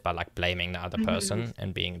around it by, like, blaming the other person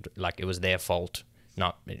and being like, it was their fault,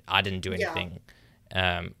 not, I didn't do anything,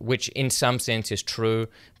 which in some sense is true,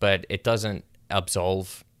 but it doesn't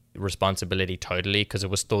absolve responsibility totally, because it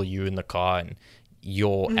was still you in the car, and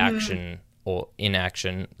your action or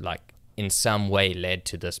inaction, like, in some way led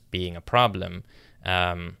to this being a problem.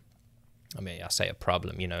 I mean, I say a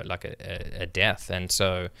problem, like a death. And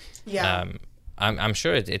so Yeah. I'm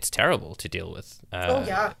sure it's terrible to deal with. Oh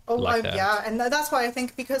yeah. Like that. Yeah. And that's why I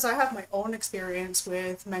think, because I have my own experience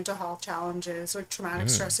with mental health challenges or traumatic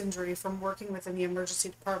stress injury from working within the emergency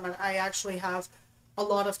department, I actually have a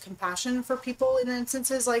lot of compassion for people in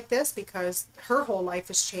instances like this, because her whole life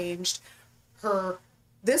has changed.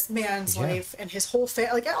 This man's Yeah. life and his whole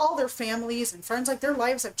like all their families and friends, like their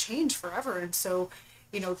lives have changed forever. And so,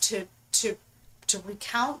 to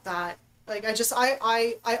recount that, like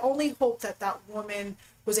I only hope that that woman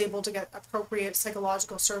was able to get appropriate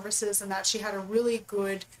psychological services, and that she had a really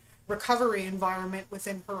good recovery environment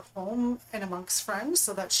within her home and amongst friends,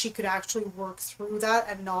 so that she could actually work through that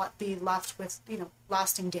and not be left with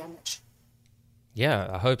lasting damage. Yeah,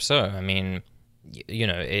 I hope so. I mean,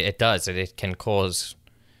 it does. It can cause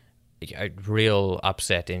a real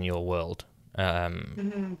upset in your world.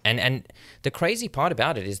 And the crazy part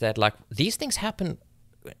about it is that, like, these things happen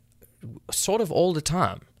sort of all the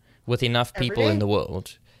time with enough people in the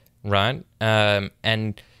world, right?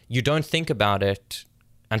 And you don't think about it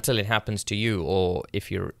until it happens to you, or if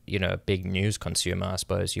you're, a big news consumer, I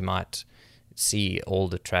suppose you might see all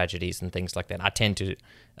the tragedies and things like that. I tend to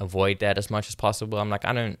avoid that as much as possible. I'm like,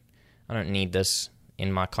 I don't need this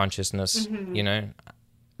in my consciousness,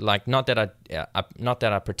 Like, not that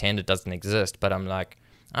I pretend it doesn't exist, but I'm like,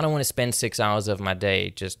 I don't want to spend 6 hours of my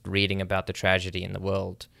day just reading about the tragedy in the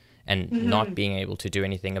world and not being able to do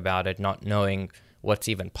anything about it, not knowing what's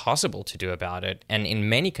even possible to do about it, and in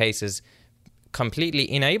many cases, completely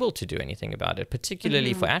unable to do anything about it,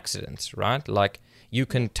 particularly for accidents, right? Like, you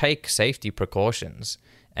can take safety precautions,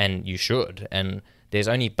 and you should, and there's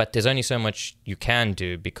only so much you can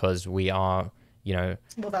do, because we are, Well,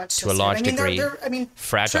 that's to just a large it. I mean, degree,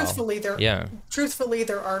 fragile. Truthfully,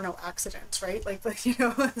 there are no accidents, right? Like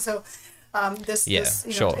so this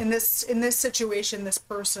sure. in this situation, this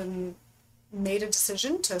person made a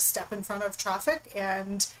decision to step in front of traffic,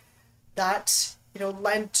 and that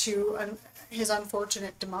led to his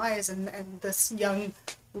unfortunate demise, and this young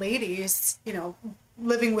lady's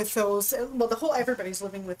living with those, well, everybody's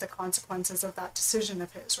living with the consequences of that decision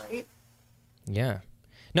of his, right? Yeah.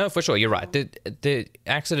 No, for sure, you're right. The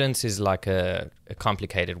accidents is like a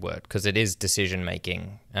complicated word, because it is decision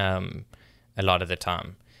making a lot of the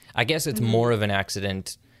time. I guess it's more of an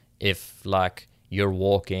accident if, like, you're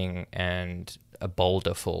walking and a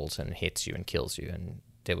boulder falls and hits you and kills you, and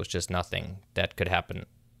there was just nothing that could happen.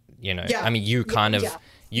 Yeah. I mean, you kind of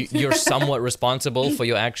you're somewhat responsible for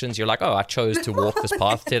your actions. You're like, oh, I chose to walk this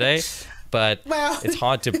path today, but it's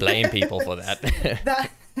hard to blame people for that.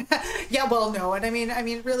 Yeah, well, no, and I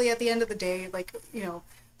mean, really, at the end of the day, like,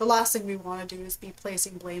 the last thing we want to do is be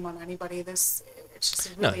placing blame on anybody. It's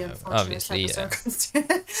just a really unfortunate type of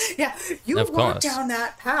circumstance. Yeah, you walked down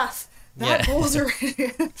that path. That boulder.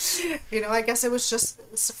 I guess it was just,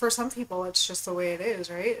 for some people, it's just the way it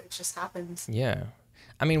is, right? It just happens. Yeah.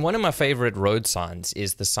 I mean, one of my favorite road signs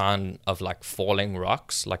is the sign of, like, falling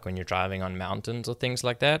rocks, like when you're driving on mountains or things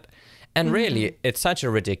like that. And really, it's such a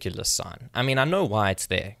ridiculous sign. I mean, I know why it's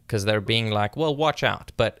there, because they're being like, well, watch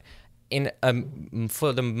out. But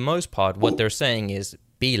for the most part, what they're saying is,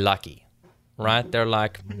 be lucky, right? They're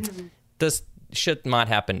like, this shit might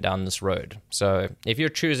happen down this road. So if you're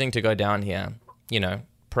choosing to go down here,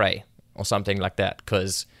 pray or something like that,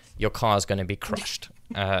 because your car's going to be crushed,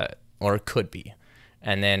 or it could be.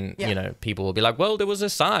 And then, people will be like, well, there was a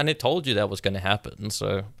sign. It told you that was going to happen.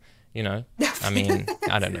 So... I mean,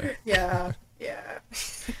 I don't know. Yeah.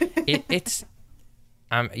 It's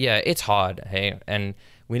hard, hey, and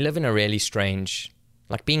we live in a really strange,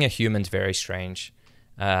 like, being a human's very strange.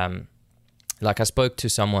 Like, I spoke to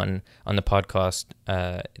someone on the podcast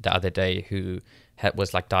the other day who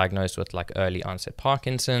was, like, diagnosed with, like, early onset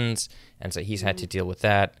Parkinson's, and so he's had to deal with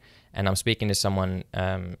that. And I'm speaking to someone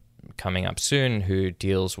coming up soon who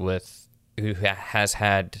has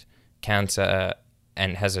had cancer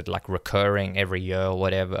and has it, like, recurring every year or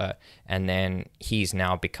whatever, and then he's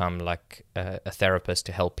now become, like, a therapist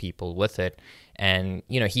to help people with it. And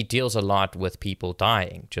he deals a lot with people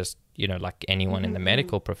dying, just like anyone in the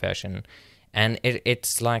medical profession. And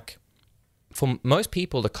it's like, for most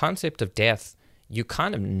people, the concept of death, you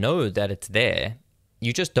kind of know that it's there,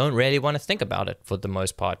 you just don't really want to think about it for the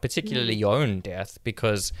most part, particularly your own death,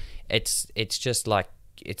 because it's just like,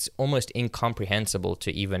 it's almost incomprehensible to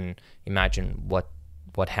even imagine what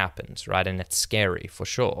happens, right? And it's scary for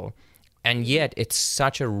sure. And yet it's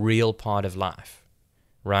such a real part of life,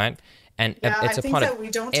 right? And it's a part of everything. I think that we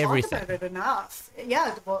don't talk about it enough.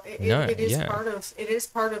 Yeah, well, it is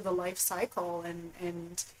part of the life cycle,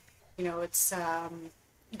 and it's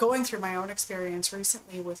going through my own experience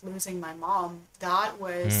recently with losing my mom,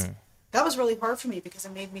 Mm. that was really hard for me because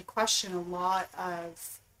it made me question a lot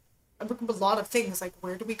of things, like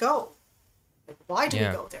where do we go? Like, why do we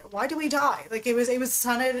Yeah. go there? Why do we die? Like it was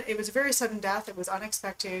sudden. It was a very sudden death. It was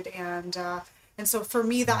unexpected, and so for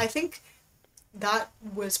me, that I think that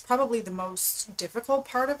was probably the most difficult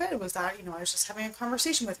part of it, was that, I was just having a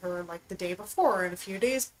conversation with her like the day before and a few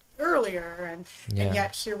days earlier, and Yeah.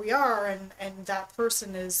 yet here we are, and that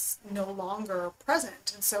person is no longer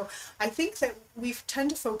present. And so I think that we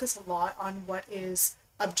tend to focus a lot on what is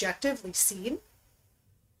objectively seen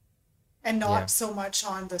and Yeah. not so much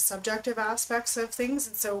on the subjective aspects of things.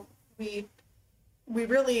 And so we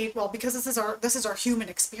really, well, because this is our human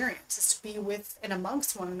experience, is to be with and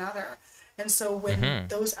amongst one another. And so when Hmm.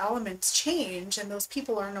 those elements change and those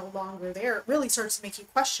people are no longer there, it really starts to make you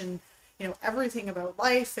question, everything about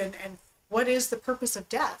life, and what is the purpose of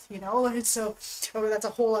death, and so, oh, that's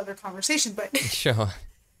a whole other conversation. But Sure.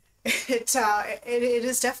 it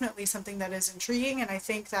is definitely something that is intriguing, and I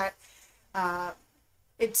think that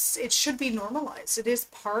it should be normalized. It is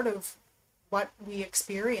part of what we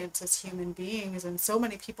experience as human beings, and so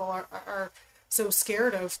many people are so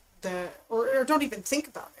scared of or don't even think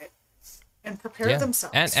about it and prepare Yeah.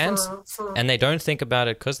 themselves for And they don't think about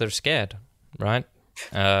it because they're scared, right?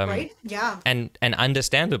 Um, right, yeah, and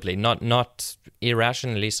understandably, not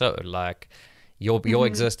irrationally so. Like your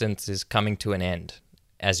existence is coming to an end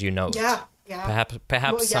as you know it. yeah, yeah.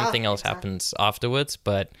 Perhaps Well, yeah, something else exactly. happens afterwards,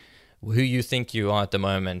 but who you think you are at the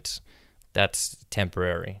moment, that's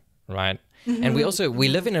temporary, right? And we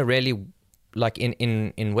live in a really, like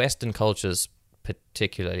in Western cultures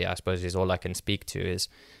particularly, I suppose is all I can speak to, is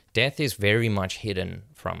death is very much hidden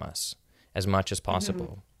from us as much as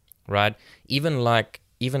possible, right? Even like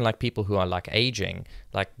people who are like aging,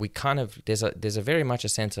 like we kind of, there's a very much a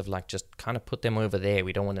sense of like, just kind of put them over there.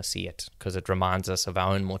 We don't want to see it because it reminds us of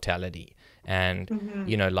our own mortality. And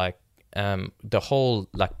like the whole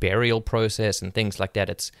like burial process and things like that,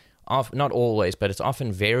 it's not always, but it's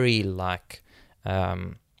often very like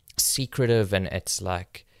secretive, and it's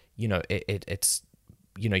like, it's,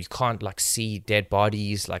 you can't like see dead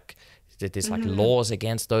bodies, like there's like laws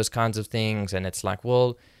against those kinds of things. And it's like,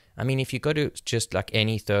 well, I mean, if you go to just like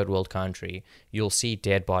any third world country, you'll see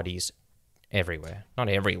dead bodies everywhere. Not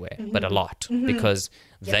everywhere, but a lot, because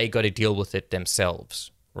they got to deal with it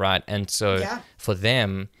themselves, right? And so Yeah. for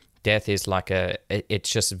them, death is like it's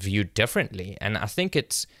just viewed differently. And I think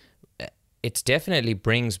it's definitely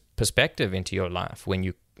brings perspective into your life when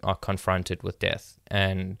you are confronted with death.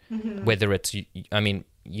 And whether it's, I mean,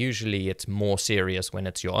 usually it's more serious when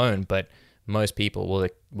it's your own, but most people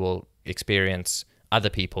will experience other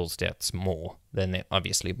people's deaths more than their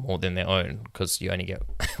own, because you only get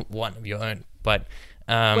one of your own. But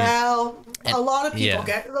Well, a lot of people yeah.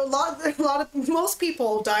 get most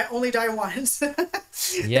people only die once. There's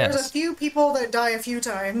a Yes, few people that die a few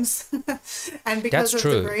times, and because that's of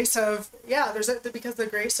true. the grace of because the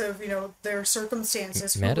grace of their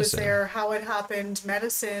circumstances, who was Medicine. there, how it happened,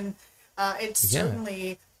 medicine, it Yeah.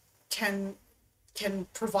 certainly can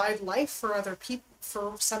provide life for other people,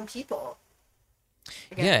 for some people.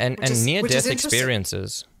 Again, Yeah, and, which is near death interesting.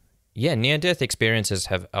 experiences. Yeah, near death experiences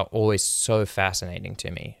are always so fascinating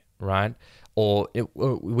to me, right?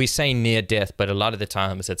 We say near death, but a lot of the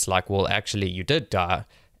times it's like, well, actually, you did die,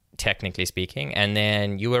 technically speaking, and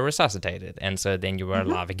then you were resuscitated, and so then you were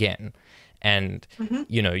alive again, and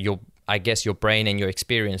I guess your brain and your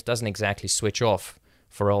experience doesn't exactly switch off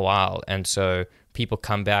for a while, and so people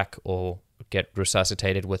come back or get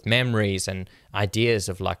resuscitated with memories and ideas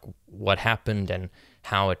of like what happened and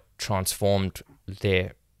how it transformed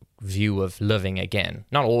their view of living again.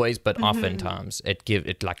 Not always, but oftentimes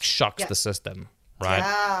it like shocks Yeah. the system, right?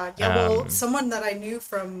 Yeah, yeah. Well, someone that I knew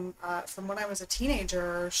from when I was a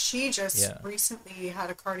teenager, she just Yeah. recently had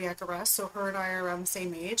a cardiac arrest. So her and I are around the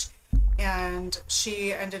same age, and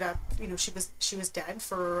she ended up, she was dead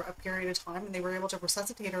for a period of time, and they were able to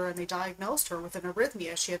resuscitate her, and they diagnosed her with an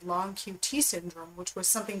arrhythmia. She had long QT syndrome, which was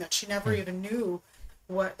something that she never even knew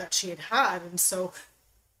that she had, and so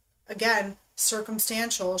again,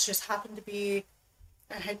 circumstantial. She just happened to be,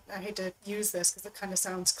 I hate to use this because it kind of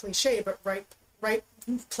sounds cliche, but right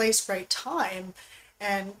place, right time,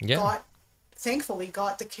 and Yeah. thankfully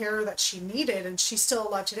got the care that she needed, and she's still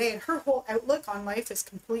alive today, and her whole outlook on life is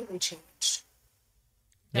completely changed.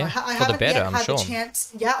 Now, Yeah, I for the haven't better, yet I'm had the sure.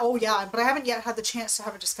 chance. Yeah, oh yeah, but I haven't yet had the chance to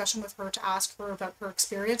have a discussion with her to ask her about her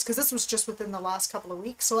experience because this was just within the last couple of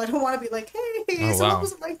weeks. So I don't want to be like, hey, Oh so what wow.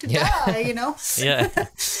 was it like to Yeah. die? You know, Yeah.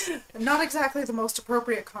 not exactly the most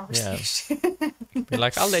appropriate Yeah. conversation. Be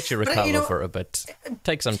like, I'll let you But you recover know, for a bit.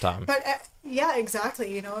 Take some time. but yeah,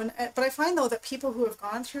 exactly. You know, and but I find though that people who have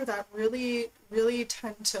gone through that really, really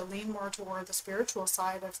tend to lean more toward the spiritual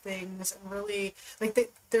side of things, and really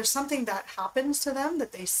like there's something that happens to them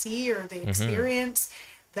that they see or they experience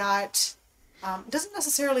that doesn't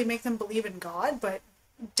necessarily make them believe in God, but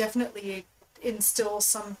definitely instills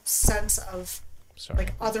some sense of Sorry.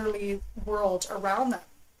 like otherly world around them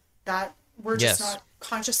that we're just Yes. not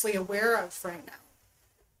consciously aware of right now.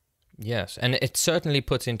 Yes, and it certainly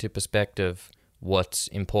puts into perspective what's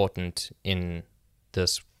important in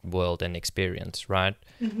this world and experience, right?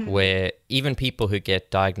 Where even people who get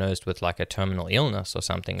diagnosed with like a terminal illness or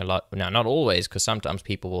something, a lot now, not always, because sometimes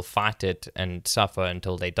people will fight it and suffer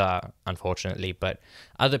until they die, unfortunately, but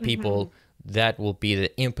other people, that will be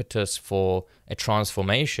the impetus for a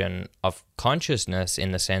transformation of consciousness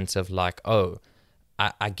in the sense of like, oh,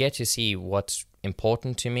 I get to see what's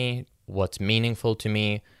important to me, what's meaningful to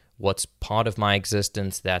me, what's part of my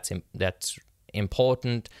existence that's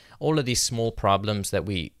important. All of these small problems that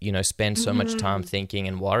we, spend so much time thinking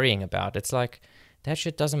and worrying about. It's like that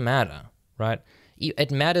shit doesn't matter, right?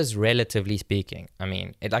 It matters relatively speaking. I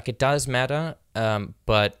mean, it does matter,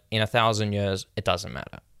 but in 1,000 years, it doesn't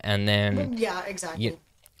matter. And then Yeah, exactly.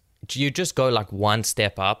 you just go like one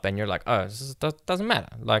step up, and you're like, oh, that doesn't matter.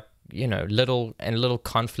 Like, little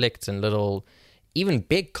conflicts and even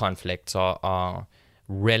big conflicts are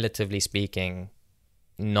relatively speaking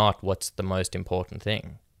not what's the most important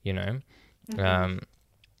thing, I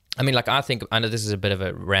mean, like, I know this is a bit of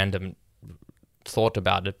a random thought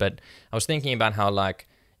about it, but I was thinking about how, like,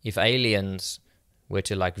 if aliens were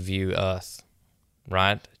to like view Earth,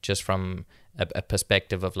 right, just from a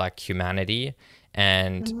perspective of like humanity,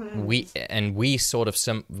 and we sort of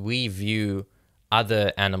we view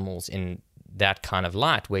other animals in that kind of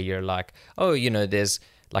light, where you're like, oh, there's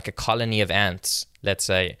like a colony of ants, let's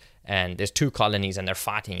say, and there's two colonies and they're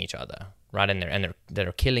fighting each other, right? And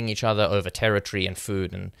they're killing each other over territory and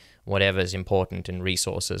food and whatever is important and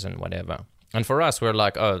resources and whatever. And for us, we're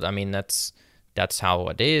like, oh, I mean, that's how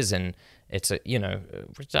it is, and it's I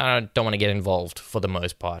don't want to get involved for the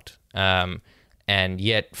most part. And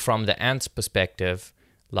yet, from the ant's perspective,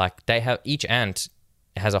 like, each ant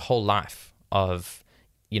has a whole life of,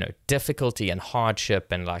 difficulty and hardship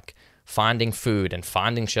and like finding food and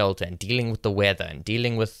finding shelter and dealing with the weather and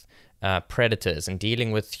dealing with predators and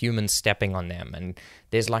dealing with humans stepping on them. And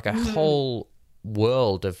there's like a whole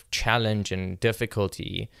world of challenge and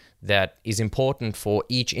difficulty that is important for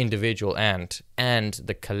each individual ant and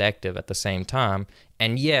the collective at the same time.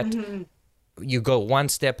 And yet you go one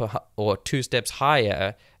step or two steps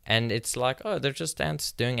higher, and it's like, oh, they're just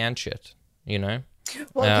ants doing ant shit,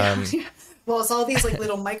 Well, yeah. Well, it's all these like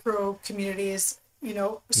little micro communities,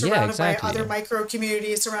 surrounded by other micro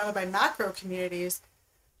communities, surrounded by macro communities.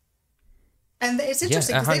 And it's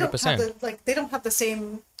interesting because they don't have the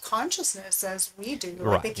same consciousness as we do. Like,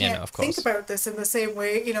 Right. they can't think about this in the same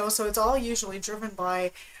way, so it's all usually driven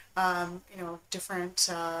by different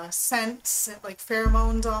scents, like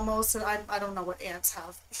pheromones almost. And I don't know what ants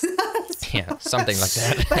have. Yeah, something like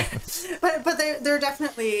that. but they're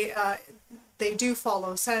definitely they do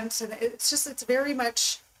follow scent, and it's very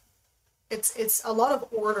much it's a lot of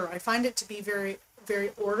order. I find it to be very,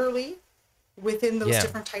 very orderly within those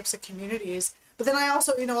different types of communities. But then I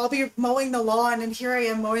also, I'll be mowing the lawn, and here I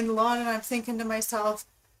am mowing the lawn, and I'm thinking to myself,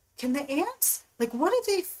 can the ants, like, what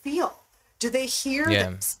do they feel? Do they hear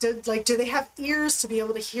this? Do they have ears to be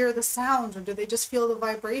able to hear the sound, or do they just feel the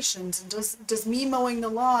vibrations? And does me mowing the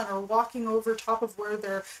lawn or walking over top of where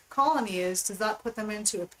their colony is, does that put them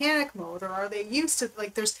into a panic mode, or are they used to,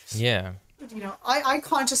 like, there's I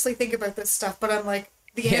consciously think about this stuff, but I'm like,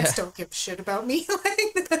 the ants don't give a shit about me.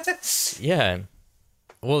 Yeah.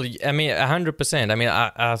 Well, I mean, 100%. I mean,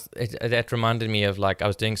 that reminded me of, like, I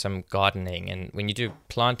was doing some gardening, and when you do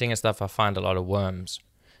planting and stuff, I find a lot of worms.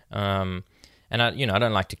 And I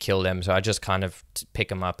don't like to kill them, so I just kind of pick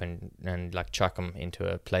them up and like chuck them into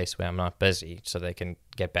a place where I'm not busy, so they can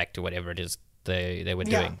get back to whatever it is they were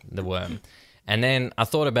doing, the worm. And then I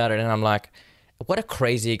thought about it, and I'm like, what a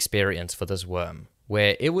crazy experience for this worm,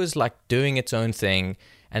 where it was like doing its own thing,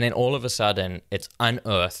 and then all of a sudden it's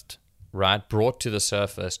unearthed, right? Brought to the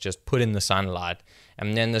surface, just put in the sunlight,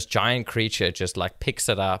 and then this giant creature just like picks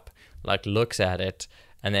it up, like looks at it,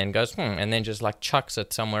 and then goes, and then just like chucks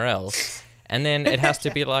it somewhere else. and then it has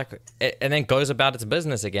to be like, and then goes about its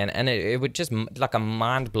business again, and it would just like a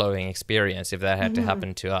mind-blowing experience if that had to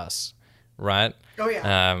happen to us, right? Oh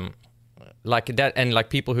yeah. Like that, and like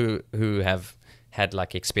people who have had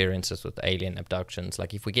like experiences with alien abductions,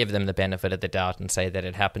 like if we give them the benefit of the doubt and say that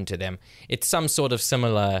it happened to them, it's some sort of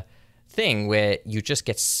similar thing where you just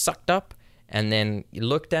get sucked up and then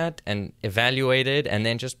looked at and evaluated and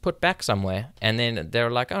then just put back somewhere, and then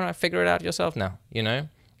they're like, all right, figure it out yourself now, you know?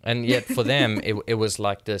 And yet for them it was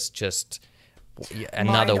like this, just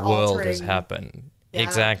another world has happened. Yeah.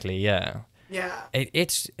 Exactly. Yeah.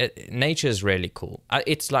 It's nature's really cool.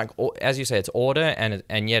 It's like, as you say, it's order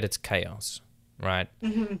and yet it's chaos, right?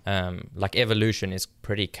 Like evolution is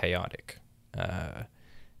pretty chaotic,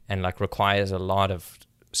 and like requires a lot of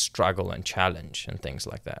struggle and challenge and things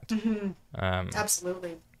like that.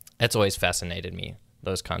 Absolutely. It's always fascinated me,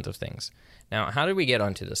 those kinds of things. Now, how did we get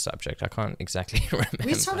onto this subject? I can't exactly remember.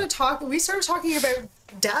 We started talking about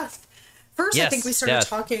death. First, Yes, I think we started death.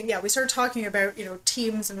 talking. Yeah, we started talking about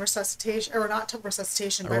teams and resuscitation, or not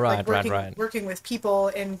resuscitation, but Right, like working with people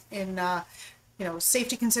in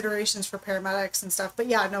safety considerations for paramedics and stuff. But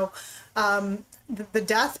yeah, no, the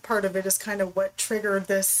death part of it is kind of what triggered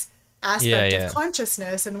this aspect of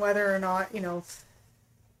consciousness, and whether or not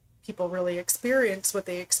people really experience what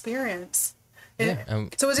they experience. So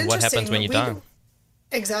it's interesting. What happens when you die?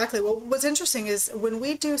 Exactly. Well, what's interesting is when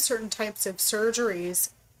we do certain types of surgeries,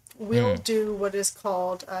 we'll do what is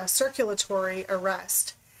called circulatory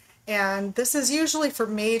arrest. And this is usually for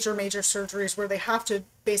major surgeries where they have to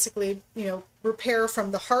basically, repair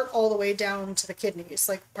from the heart all the way down to the kidneys,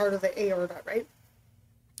 like part of the aorta, right?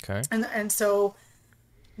 Okay. And so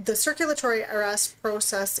the circulatory arrest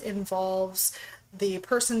process involves the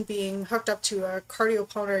person being hooked up to a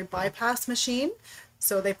cardiopulmonary bypass machine.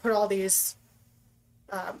 So they put all these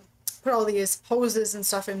hoses and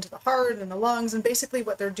stuff into the heart and the lungs, and basically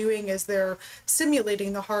what they're doing is they're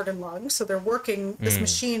simulating the heart and lungs. So they're working, this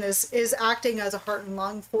machine is acting as a heart and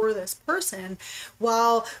lung for this person,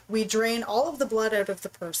 while we drain all of the blood out of the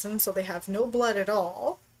person, so they have no blood at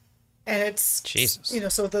all. And it's Jesus.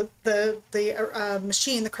 So the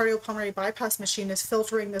machine, the cardiopulmonary bypass machine, is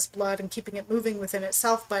filtering this blood and keeping it moving within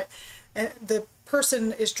itself, but the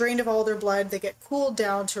person is drained of all their blood. They get cooled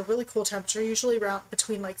down to a really cool temperature, usually around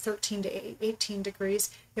between like 13 to 18 degrees,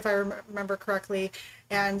 if I remember correctly.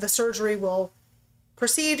 And the surgery will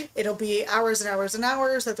proceed. It'll be hours and hours and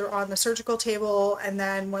hours that they're on the surgical table. And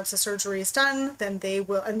then once the surgery is done, then they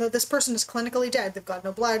will, and this person is clinically dead. They've got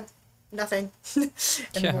no blood, nothing. And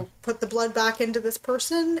we'll put the blood back into this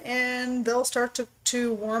person, and they'll start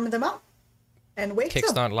to warm them up and wake them.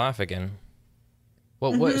 Kickstart life again.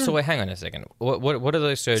 Well, so wait, hang on a second. What are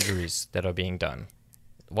those surgeries that are being done?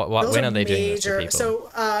 When are they doing this to people? So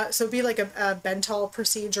it'd be like a Bentall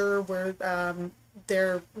procedure where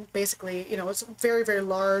they're basically, it's a very, very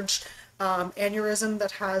large aneurysm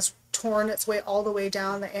that has torn its way all the way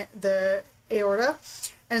down the aorta.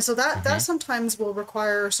 And so that sometimes will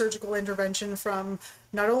require surgical intervention from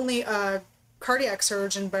not only a cardiac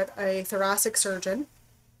surgeon, but a thoracic surgeon.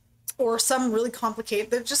 Or some really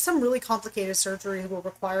complicated surgery will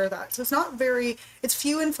require that. So it's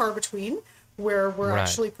few and far between where we're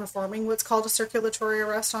actually performing what's called a circulatory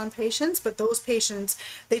arrest on patients. But those patients,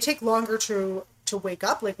 they take longer to wake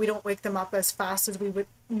up. Like, we don't wake them up as fast as we would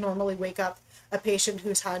normally wake up a patient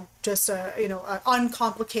who's had just an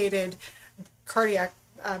uncomplicated cardiac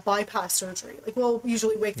bypass surgery. Like, we'll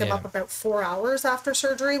usually wake them up about 4 hours after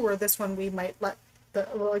surgery, where this one we might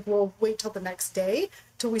we'll wait till the next day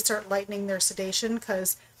till we start lightening their sedation,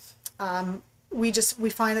 because we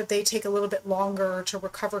find that they take a little bit longer to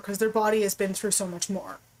recover because their body has been through so much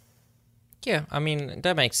more. Yeah, I mean,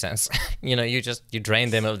 that makes sense. You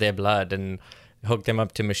drain them of their blood and hook them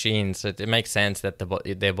up to machines. It makes sense that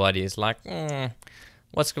their body is like,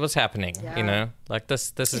 what's happening? Yeah. Like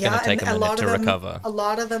this is going to take a minute to recover. A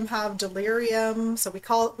lot of them have delirium, so we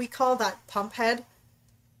call that pump head.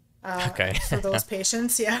 Okay. For those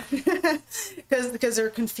patients, because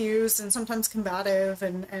they're confused and sometimes combative,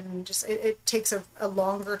 and just it takes a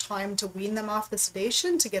longer time to wean them off the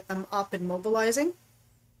sedation to get them up and mobilizing.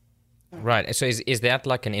 Right. So is that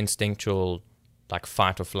like an instinctual, like,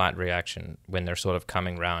 fight or flight reaction when they're sort of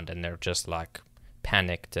coming round and they're just like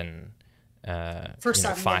panicked and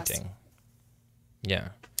fighting? Yes.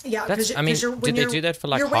 Yeah. Yeah. Did they do that for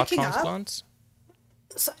like heart transplants?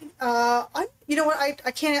 So, you know what?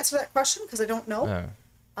 I can't answer that question because I don't know.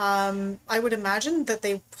 Oh. I would imagine that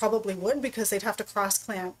they probably would, because they'd have to cross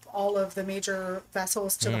clamp all of the major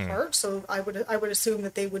vessels to the heart. So I would assume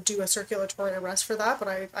that they would do a circulatory arrest for that, but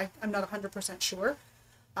I'm not 100% sure.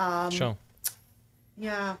 Sure.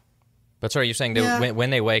 Yeah. But sorry, you're saying Yeah. when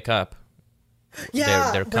they wake up,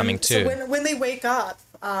 Yeah, they're coming to. So when they wake up,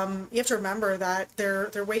 you have to remember that they're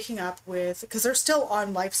waking up with, because they're still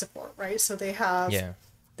on life support, right? So Yeah.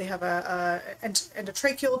 they have a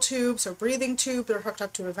endotracheal tube, so breathing tube. They're hooked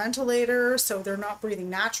up to a ventilator, so they're not breathing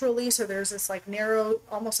naturally. So there's this like narrow,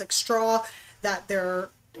 almost like straw that they're,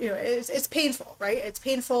 it's painful, right? It's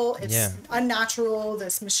painful. It's Yeah. unnatural.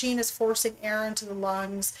 This machine is forcing air into the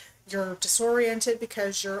lungs. You're disoriented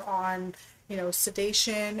because you're on,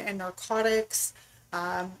 sedation and narcotics.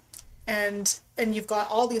 And you've got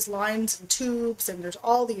all these lines and tubes, and there's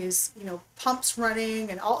all these, pumps running,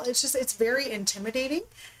 and it's very intimidating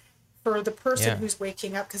for the person Yeah. who's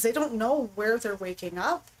waking up, because they don't know where they're waking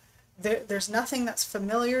up. There's nothing that's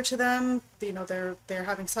familiar to them. They're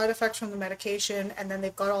having side effects from the medication, and then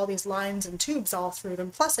they've got all these lines and tubes all through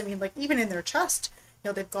them. Plus, I mean, like even in their chest,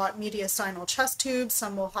 they've got mediastinal chest tubes.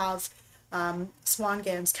 Some will have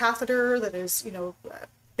Swan-Ganz catheter that is,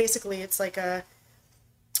 basically it's like a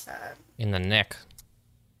In the neck.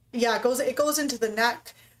 yeah, it goes into the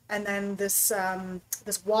neck, and then this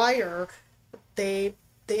wire, they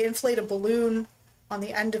inflate a balloon on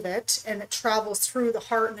the end of it, and it travels through the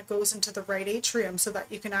heart, and it goes into the right atrium, so that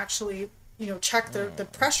you can actually check the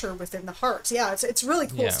pressure within the heart. So, yeah, it's really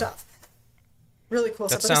cool Yeah. stuff. Really cool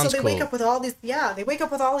That stuff. So sounds they wake cool. up with all these they wake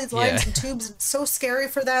up with all these lines Yeah. and tubes, and it's so scary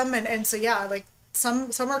for them, and so yeah, like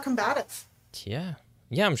some are combative. Yeah.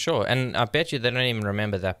 Yeah, I'm sure. And I bet you they don't even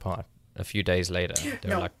remember that part a few days later.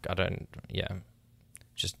 They're No. like,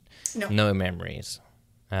 just No. no memories.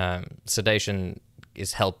 Sedation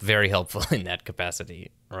is very helpful in that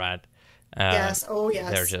capacity, right? Yes. Oh,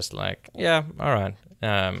 yes. They're just like, yeah, all right.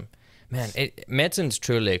 Man, medicine's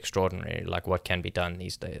truly extraordinary, like what can be done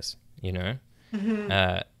these days,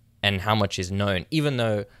 and how much is known, even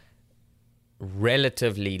though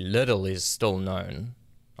relatively little is still known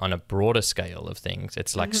on a broader scale of things.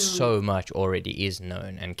 It's like so much already is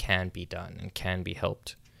known and can be done and can be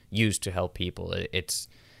used to help people. It's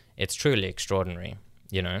truly extraordinary,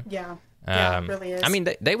 Yeah. Yeah, it really is. I mean,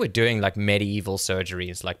 they were doing like medieval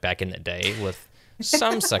surgeries like back in the day with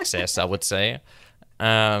some success, I would say.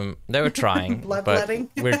 They were trying, Bloodletting.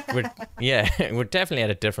 but we're definitely at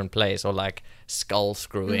a different place, or like skull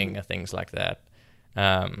screwing or things like that.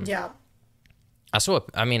 Yeah. Just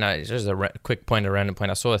a quick point, a random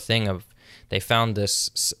point. I saw a thing of, they found this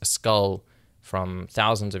skull from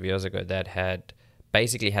thousands of years ago that had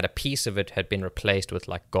basically had a piece of it had been replaced with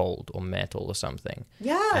like gold or metal or something.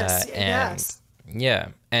 Yes. And Yes. yeah,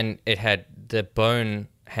 and the bone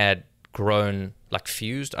had grown like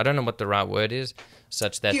fused. I don't know what the right word is,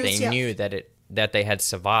 such that Fused, they yeah. knew that they had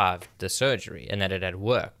survived the surgery and that it had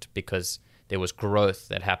worked because there was growth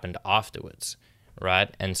that happened afterwards,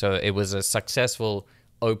 right? And so it was a successful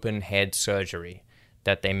open head surgery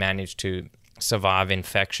that they managed to survive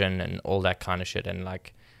infection and all that kind of shit. And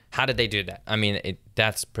like, how did they do that? I mean,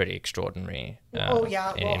 that's pretty extraordinary. Oh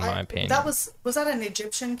yeah, in my opinion. that was that an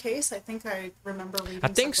Egyptian case? I think I remember reading. I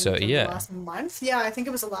think so, something yeah. The last month, yeah, I think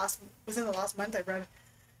it was within the last month. I read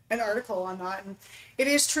an article on that, and it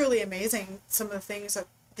is truly amazing some of the things that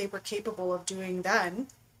they were capable of doing then,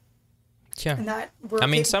 Yeah. and that we're I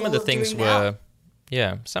mean, some of the capable things doing now.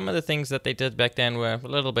 were, some of the things that they did back then were a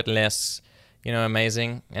little bit less,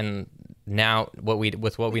 amazing. And now what we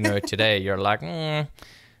know today, you're like,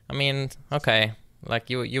 I mean, okay, like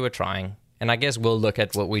you were trying. And I guess we'll look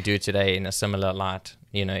at what we do today in a similar light,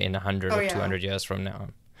 in 100 or yeah. 200 years from now.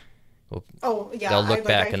 Oh yeah, They'll look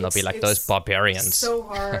back and they'll be like, those it's barbarians. So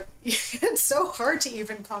hard. It's so hard to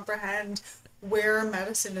even comprehend where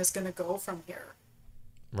medicine is going to go from here.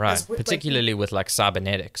 Right, Because particularly with like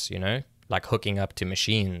cybernetics, like hooking up to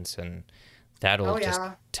machines, and that'll Oh, just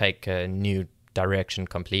yeah. take a new direction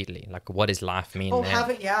completely. Like, what does life mean Oh, now?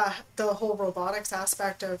 the whole robotics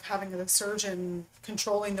aspect of having the surgeon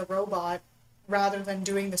controlling the robot rather than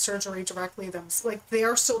doing the surgery directly like they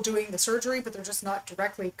are still doing the surgery, but they're just not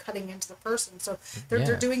directly cutting into the person. So they're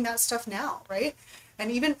Yeah. doing that stuff now, right?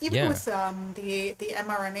 And even Yeah. with the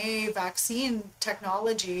mRNA vaccine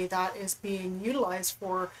technology that is being utilized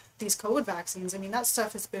for these COVID vaccines, I mean, that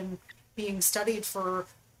stuff has been being studied for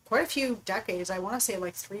quite a few decades. I want to say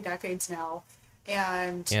like 3 decades now.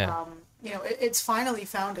 And, Yeah. it's finally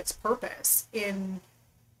found its purpose in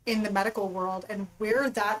the medical world, and where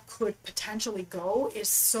that could potentially go is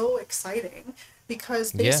so exciting,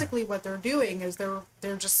 because Yeah. basically what they're doing is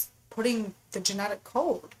they're just putting the genetic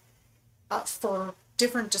code for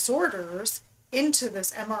different disorders into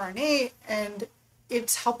this mRNA, and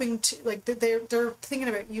it's helping to, like, they're thinking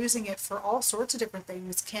about using it for all sorts of different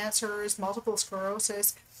things, cancers, multiple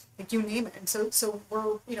sclerosis, like you name it. And so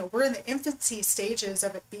we're, we're in the infancy stages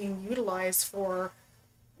of it being utilized for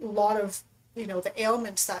a lot of, the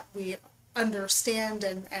ailments that we understand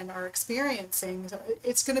and are experiencing. So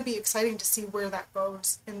it's going to be exciting to see where that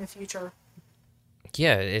goes in the future.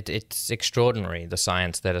 Yeah, it's extraordinary, the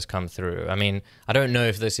science that has come through. I mean, I don't know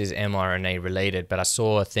if this is mRNA related, but I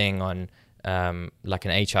saw a thing on like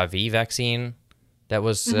an HIV vaccine that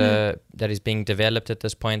was that is being developed at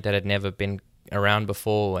this point that had never been around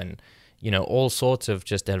before, and all sorts of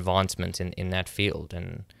just advancements in that field,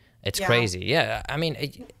 and it's crazy. Yeah, I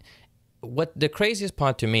mean, what the craziest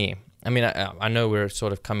part to me, I mean, I know we're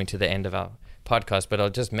sort of coming to the end of our podcast, but I'll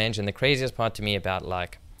just mention the craziest part to me about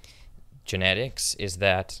like genetics is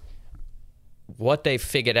that what they've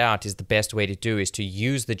figured out is the best way to do is to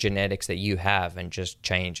use the genetics that you have and just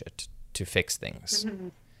change it to fix things,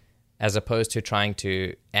 as opposed to trying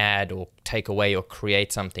to add or take away or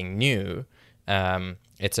create something new.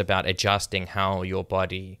 It's about adjusting how your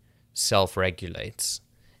body self-regulates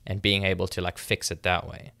and being able to like fix it that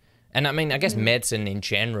way. And I mean, I guess medicine in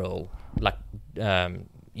general, like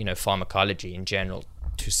pharmacology in general,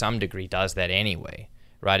 to some degree does that anyway.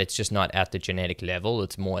 Right, it's just not at the genetic level.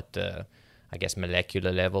 It's more at the, I guess,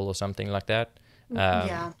 molecular level or something like that.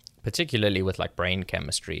 Particularly with like brain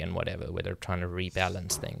chemistry and whatever, where they're trying to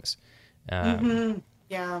rebalance things.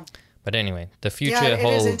 Yeah. But anyway, the future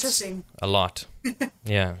holds a lot.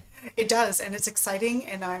 Yeah. It does, and it's exciting,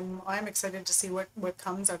 and I'm excited to see what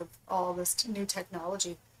comes out of all this new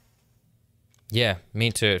technology. Yeah,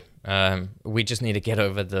 me too. We just need to get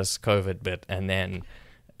over this COVID bit, and then.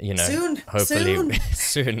 Hopefully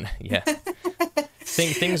soon. Yeah.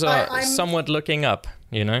 Things are somewhat looking up,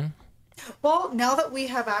 Well, now that we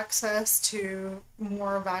have access to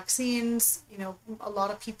more vaccines, a lot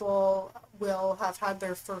of people will have had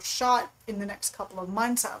their first shot in the next couple of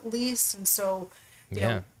months at least. And so,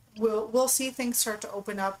 we'll see things start to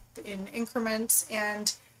open up in increments.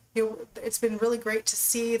 And, it's been really great to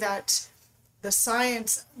see that the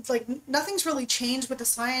science, like nothing's really changed with the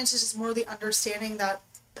science. It's just more the understanding that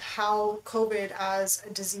how COVID as a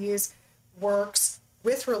disease works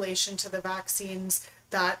with relation to the vaccines,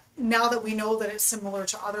 that now that we know that it's similar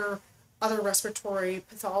to other respiratory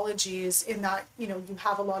pathologies in that, you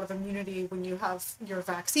have a lot of immunity when you have your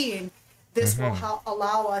vaccine, this will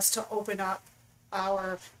allow us to open up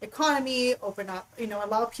our economy,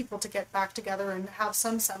 allow people to get back together and have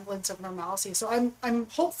some semblance of normalcy. So I'm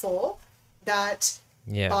hopeful that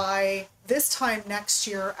by this time next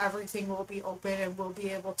year, everything will be open and we'll be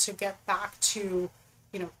able to get back to,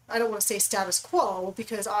 I don't want to say status quo,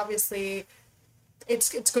 because obviously it's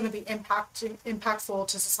going to be impactful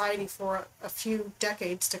to society for a few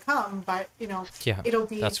decades to come, but it'll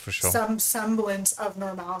be that's for sure. Some semblance of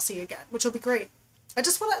normalcy again, which will be great. I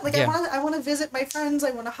just want to I want to visit my friends.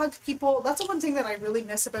 I want to hug people. That's the one thing that I really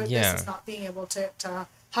miss about this, is not being able to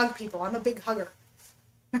hug people. I'm a big hugger.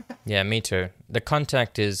 Yeah, me too. The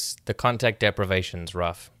contact deprivation's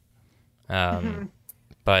rough.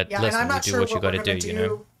 But listen, I'm not you do sure what you got to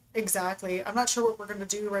do, Exactly. I'm not sure what we're going to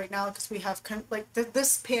do right now, because we have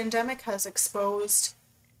this pandemic has exposed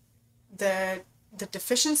the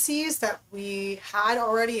deficiencies that we had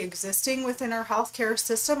already existing within our healthcare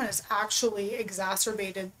system, and has actually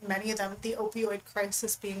exacerbated many of them, the opioid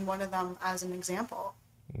crisis being one of them as an example.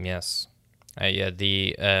 Yes.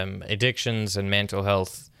 The addictions and mental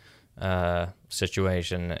health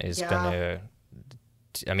situation is going to,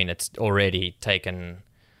 I mean, it's already taken,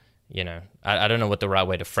 I don't know what the right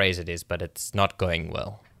way to phrase it is, but it's not going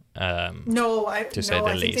well. I think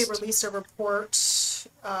they released a report,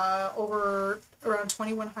 over around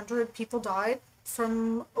 2,100 people died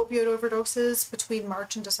from opioid overdoses between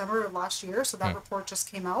March and December of last year. So that report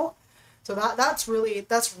just came out. So that's really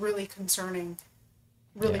concerning.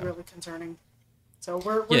 Really concerning. So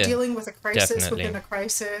we're dealing with a crisis within a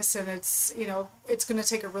crisis, and it's it's going to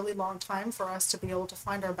take a really long time for us to be able to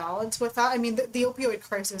find our balance with that. I mean, the opioid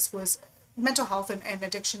crisis was, mental health and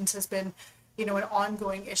addictions has been an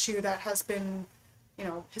ongoing issue that has been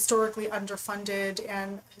historically underfunded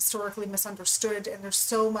and historically misunderstood, and there's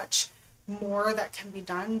so much more that can be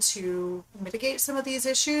done to mitigate some of these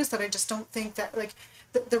issues that I just don't think that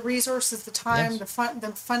the resources, the time, the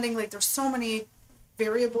funding, there's so many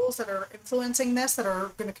variables that are influencing this that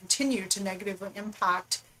are going to continue to negatively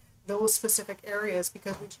impact those specific areas,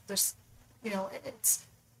 because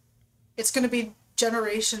it's going to be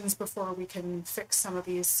generations before we can fix some of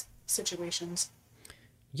these situations.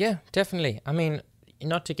 Yeah, definitely. I mean,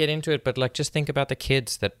 not to get into it, but just think about the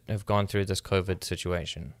kids that have gone through this COVID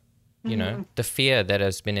situation. you know, the fear that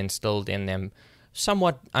has been instilled in them,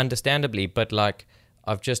 somewhat understandably, but like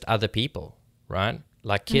of just other people, right?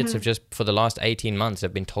 Like kids have just, for the last 18 months,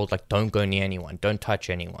 have been told like, don't go near anyone, don't touch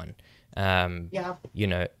anyone. Yeah. You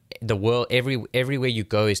know, the world, everywhere you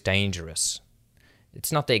go is dangerous.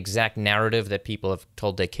 It's not the exact narrative that people have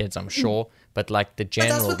told their kids, I'm sure, but like the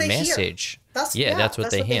general message. That's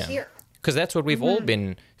what they hear. Because that's what we've all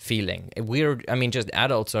been feeling. Just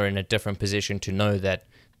adults are in a different position to know that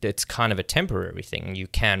it's kind of a temporary thing. You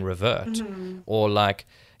can revert. Or like,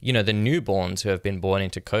 you know, the newborns who have been born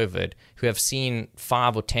into COVID, who have seen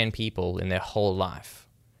 5 or 10 people in their whole life,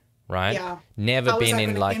 right? Yeah. Never been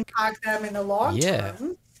in like... impact them in the long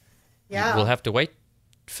term? Yeah. We'll have to wait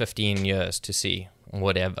 15 years to see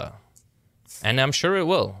whatever. And I'm sure it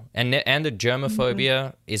will. And the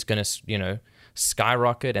germophobia is going to, you know,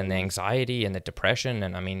 skyrocket, and the anxiety and the depression.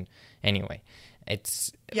 And I mean, anyway,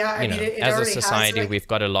 it's, as a society, we've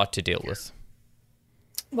got a lot to deal with.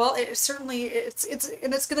 Well, it certainly, it's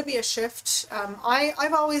going to be a shift.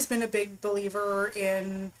 I've always been a big believer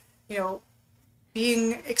in, you know,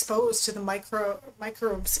 being exposed to the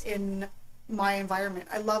microbes in my environment.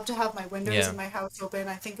 I love to have my windows in my house open.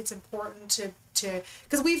 I think it's important to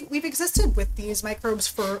because we've existed with these microbes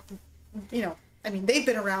for, you know, I mean, they've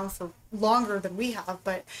been around for longer than we have,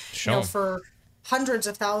 but you know, for hundreds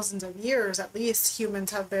of thousands of years at least, humans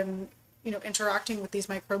have been, you know, interacting with these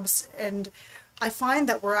microbes. And I find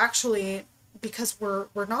that we're actually, because we're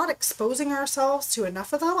not exposing ourselves to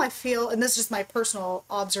enough of them, I feel, and this is just my personal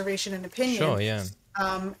observation and opinion,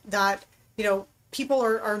 that, you know, people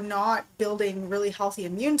are not building really healthy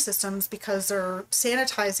immune systems because they're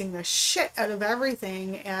sanitizing the shit out of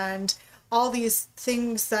everything, and all these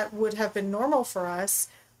things that would have been normal for us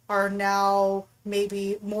are now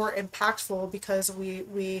maybe more impactful because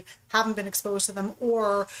we haven't been exposed to them,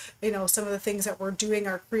 or, you know, some of the things that we're doing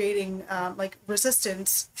are creating like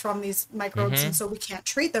resistance from these microbes, and so we can't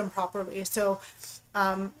treat them properly. So,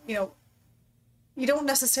 you know, you don't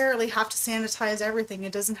necessarily have to sanitize everything.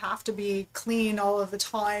 It doesn't have to be clean all of the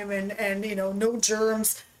time and you know, no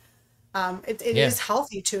germs. It is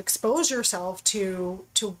healthy to expose yourself to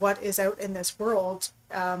what is out in this world.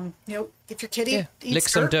 You know, if your kid eats lick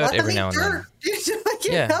some dirt every now and then.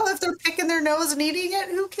 You know, if they're picking their nose and eating it,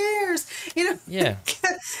 who cares? You know. Yeah.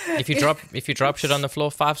 If you drop shit on the floor,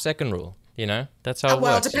 5-second rule. You know, that's how it works.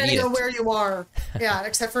 Well, depending on where you are. Yeah,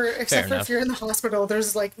 except for if you're in the hospital,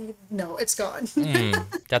 there's like, no, it's gone.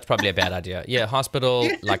 That's probably a bad idea. Yeah, hospital,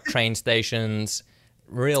 like train stations,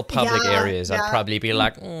 real public areas, I'd probably be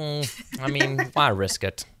like, I mean, why risk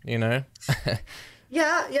it, you know?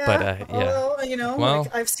 Yeah. But, although, you know,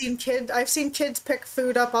 like I've seen kids pick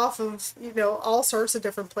food up off of, you know, all sorts of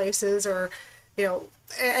different places, or, you know,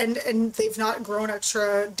 and they've not grown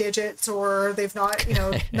extra digits, or they've not, you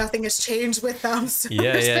know, nothing has changed with them. So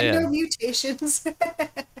there's been no mutations.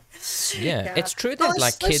 It's true that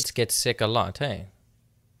like kids get sick a lot, hey?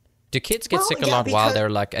 Do kids get sick a lot while they're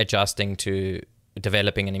like adjusting to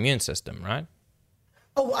developing an immune system, right?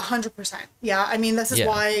 Oh, 100%. Yeah, I mean, this is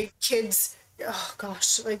why kids, oh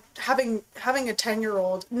gosh, like having a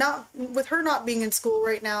 10-year-old, not with her not being in school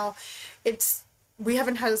right now, we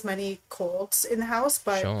haven't had as many colds in the house,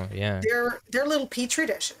 but they're little petri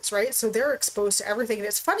dishes, right? So they're exposed to everything. And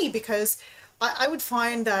it's funny because I would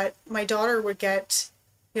find that my daughter would get,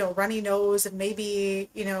 you know, runny nose and maybe,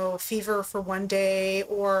 you know, fever for one day,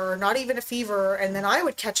 or not even a fever. And then I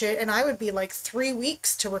would catch it and I would be like 3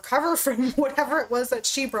 weeks to recover from whatever it was that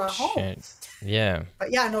she brought home. Yeah.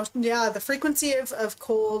 But the frequency of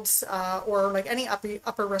colds or like any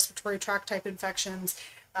upper respiratory tract type infections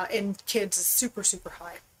in kids is super, super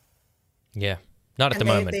high. Yeah. Not at the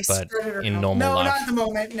moment, but in normal life. No, not at the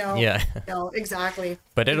moment, no. Yeah. No, exactly.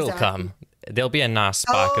 But it'll come. There'll be a nice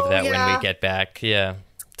spark of that when we get back. Yeah.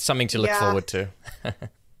 Something to look forward to.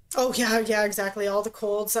 Oh, yeah, exactly. All the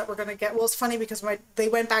colds that we're going to get. Well, it's funny because they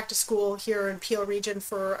went back to school here in Peel region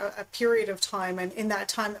for a period of time. And in that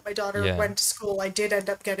time that my daughter went to school, I did end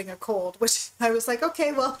up getting a cold, which I was like,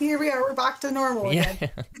 okay, well, here we are. We're back to normal again.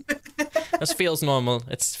 This feels normal.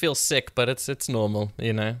 It feels sick, but it's normal,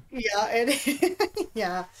 you know? Yeah.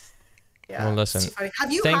 Yeah. Well, listen.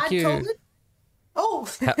 Have you had COVID? Oh,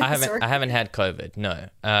 I haven't had COVID. No.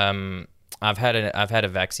 I've had a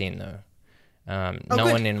vaccine though.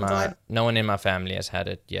 No one in my family has had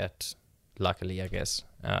it yet, luckily, I guess.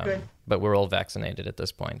 But we're all vaccinated at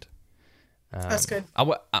this point. That's good.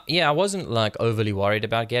 I wasn't like overly worried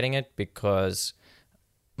about getting it because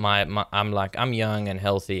I'm young and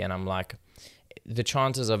healthy, and I'm like, the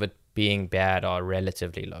chances of it being bad are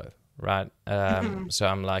relatively low, right? So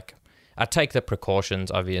I'm like, I take the precautions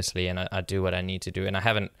obviously, and I do what I need to do, and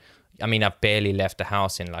I mean, I've barely left the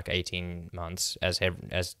house in like 18 months, as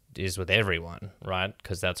is with everyone, right?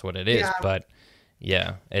 Because that's what it is. Yeah. But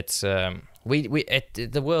yeah, it's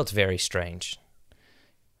the world's very strange,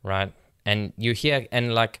 right? And you hear,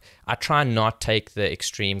 and like, I try not take the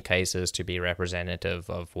extreme cases to be representative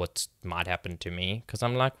of what might happen to me, because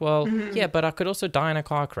I'm like, well, yeah, but I could also die in a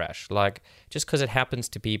car crash. Like, just because it happens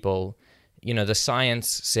to people, you know, the science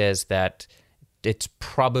says that it's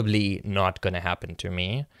probably not going to happen to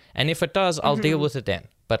me. And if it does, I'll deal with it then.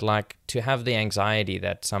 But like, to have the anxiety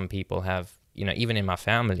that some people have, you know, even in my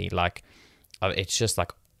family, like, it's just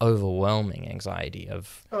like overwhelming anxiety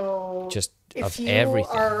of just of everything.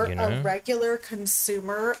 If you are you know, a regular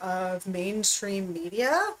consumer of mainstream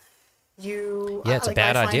media, it's a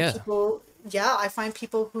bad idea. I find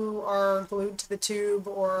people who are glued to the tube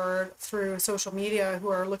or through social media who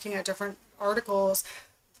are looking at different articles,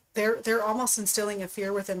 they're almost instilling a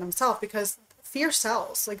fear within themselves, because fear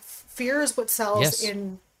sells. Like, fear is what sells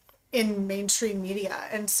in mainstream media.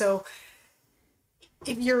 And so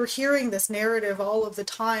if you're hearing this narrative all of the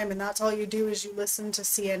time, and that's all you do is you listen to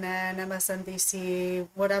CNN, MSNBC,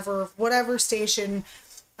 whatever station,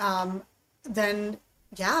 then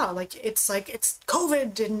it's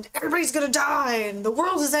COVID and everybody's gonna die and the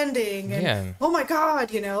world is ending and oh my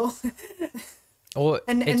God, you know. Or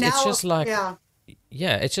and it's now, just like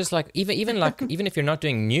it's just like even like even if you're not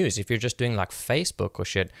doing news, if you're just doing like Facebook or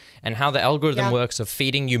shit, and how the algorithm works of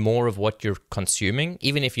feeding you more of what you're consuming,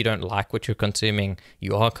 even if you don't like what you're consuming,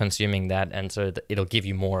 you are consuming that, and so it'll give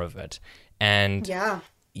you more of it. And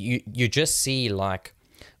you just see like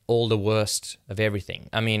all the worst of everything.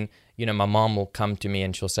 I mean, you know, my mom will come to me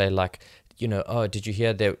and she'll say like, you know, oh, did you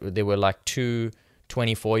hear there were like two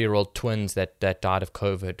 24-year-old twins that died of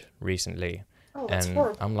COVID recently? Oh, that's and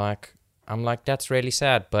horrible. I'm like, that's really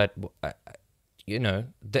sad, but you know,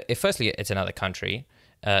 firstly, it's another country.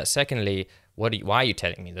 Secondly, why are you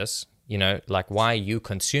telling me this? You know, like, why are you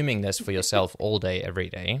consuming this for yourself all day, every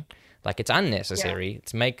day? Like, it's unnecessary.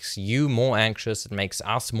 It makes you more anxious. It makes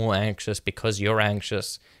us more anxious because you're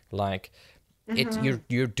anxious. Like,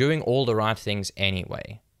 you're doing all the right things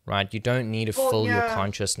anyway, right? You don't need to fill your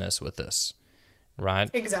consciousness with this, right?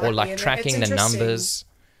 Exactly. Or like and tracking the numbers.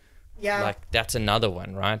 Yeah. Like, that's another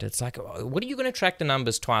one, right? It's like, what are you going to track the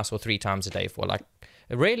numbers twice or three times a day for? Like,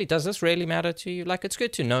 does this really matter to you? Like, it's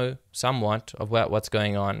good to know somewhat of what's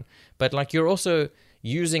going on, but like, you're also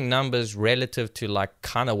using numbers relative to like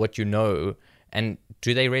kind of what you know, and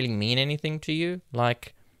do they really mean anything to you?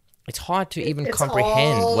 Like, it's hard to even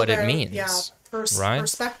comprehend what it means. Yeah, right?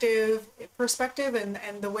 Perspective,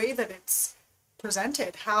 and the way that it's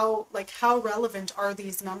presented. How relevant are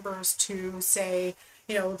these numbers to, say,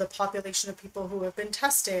 you know, the population of people who have been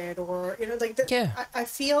tested, or, you know, like I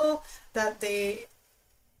feel that the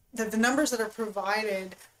numbers that are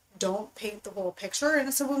provided don't paint the whole picture.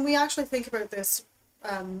 And so when we actually think about this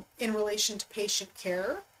in relation to patient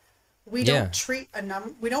care, we don't treat a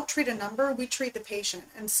number, we treat the patient.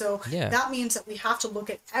 And so that means that we have to look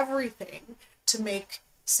at everything to make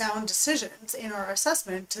sound decisions in our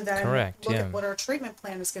assessment to then look at what our treatment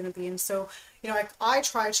plan is going to be. And so, you know, I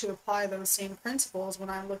try to apply those same principles when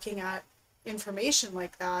I'm looking at information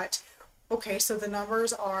like that. Okay, so the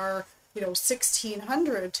numbers are, you know,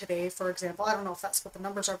 1,600 today, for example. I don't know if that's what the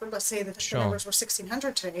numbers are, but let's say that the numbers were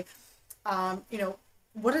 1,600 today. You know,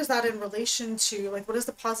 what is that in relation to, like, what is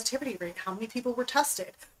the positivity rate? How many people were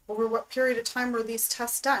tested? Over what period of time were these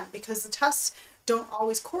tests done? Because the tests don't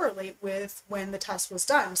always correlate with when the test was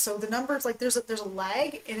done. So the numbers, like, there's a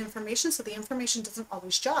lag in information, so the information doesn't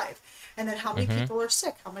always jive. And then how many people are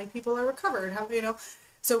sick? How many people are recovered? How, you know,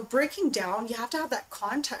 so breaking down, you have to have that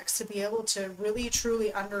context to be able to really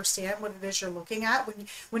truly understand what it is you're looking at.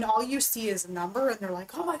 When all you see is a number and they're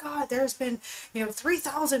like, oh my God, there's been, you know,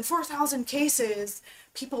 3,000, 4,000 cases,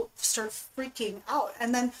 people start freaking out.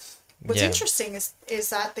 And then what's interesting is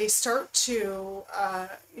that they start to,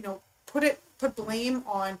 you know, put blame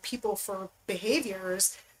on people for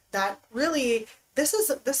behaviors that really, this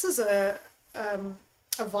is a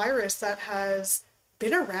virus that has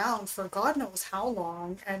been around for God knows how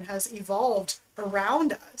long and has evolved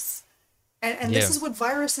around us. And this is what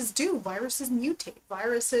viruses do. Viruses mutate.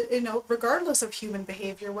 Viruses, you know, regardless of human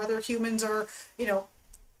behavior, whether humans are, you know,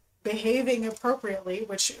 behaving appropriately,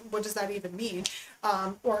 which, what does that even mean,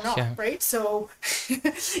 or not, right? So,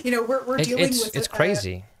 you know, we're dealing with... It's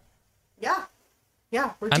crazy.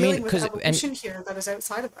 We're dealing with evolution here that is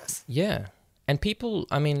outside of us. Yeah. And people,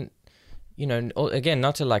 I mean, you know, again,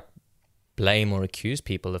 not to like blame or accuse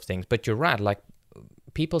people of things, but you're right, like,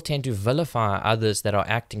 people tend to vilify others that are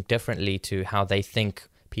acting differently to how they think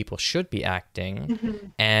people should be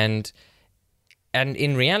acting. And and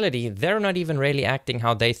in reality, they're not even really acting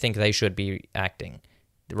how they think they should be acting,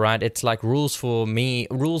 right? It's like rules for me,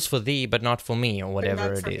 rules for thee, but not for me, or But whatever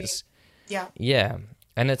not it for me. is. Yeah. Yeah.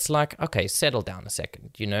 And it's like, okay, settle down a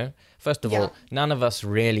second, you know? First of Yeah. all, none of us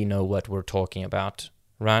really know what we're talking about,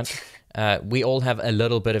 right? We all have a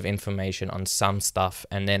little bit of information on some stuff,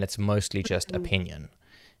 and then it's mostly just opinion.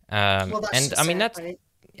 Well, that's And I just mean, it,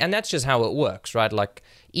 right? that's just how it works, right? Like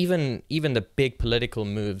even the big political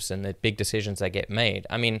moves and the big decisions that get made.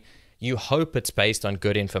 I mean, you hope it's based on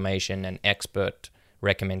good information and expert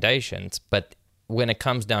recommendations, but when it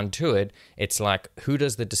comes down to it, it's like, who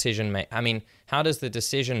does the decision make? I mean, how does the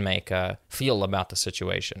decision maker feel about the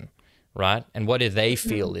situation, right? And what do they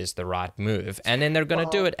feel is the right move? And then they're going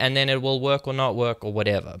to do Well, it, and then it will work or not work or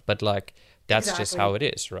whatever. But like, that's just how exactly.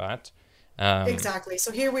 it is, right? Exactly.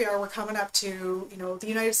 So here we are, we're coming up to, the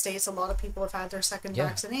United States. A lot of people have had their second Yeah,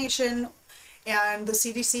 vaccination, and the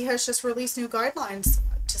CDC has just released new guidelines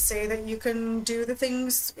to say that you can do the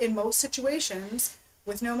things in most situations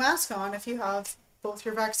with no mask on if you have both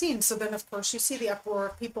your vaccines. So then, of course, you see the uproar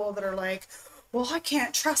of people that are like, well, I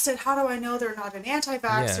can't trust it. How do I know they're not an yeah,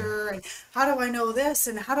 anti-vaxxer? And how do I know this?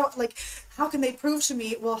 And how can they prove to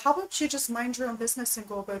me? Well, how about you just mind your own business and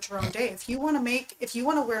go about your own day? If you want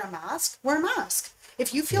to wear a mask, wear a mask.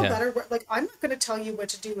 If you feel yeah, better, like, I'm not going to tell you what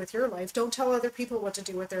to do with your life. Don't tell other people what to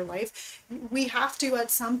do with their life. We have to, at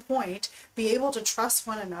some point, be able to trust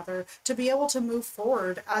one another to be able to move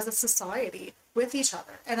forward as a society with each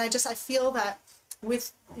other. And I feel that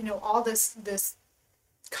with, all this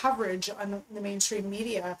coverage on the mainstream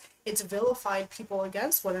media, it's vilified people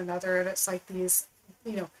against one another, and it's like these,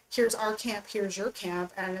 here's our camp, here's your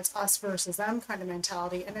camp, and it's us versus them kind of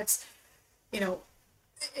mentality. And it's, you know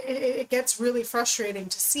it gets really frustrating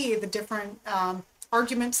to see the different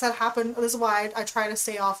arguments that happen. This is why I try to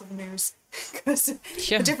stay off of news, because the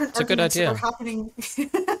yeah. different It's a good arguments that are idea. happening.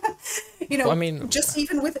 Well, I mean, Just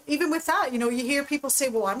even with that, you hear people say,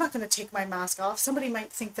 "Well, I'm not going to take my mask off." Somebody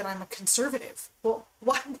might think that I'm a conservative. Well,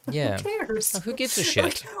 what? Who yeah. cares? Who gives a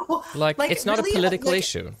Like, shit? well, Like, like it's not a really, political like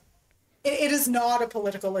issue. it is not a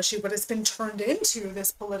political issue, but it's been turned into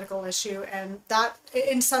this political issue, and that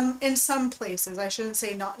in some places, I shouldn't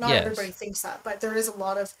say not everybody Yes. thinks that, but there is a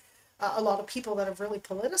lot of people that have really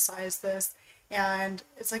politicized this, and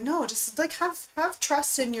it's like, no, just like have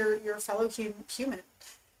trust in your fellow human,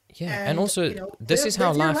 Yeah. And and also, this is how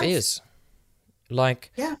live your life life. is.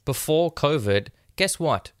 Like, Yeah. before COVID, guess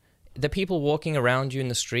what? The people walking around you in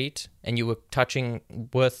the street and you were touching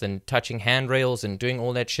with and touching handrails and doing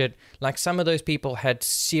all that shit, like some of those people had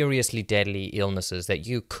seriously deadly illnesses that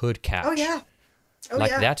you could Oh catch. yeah. Oh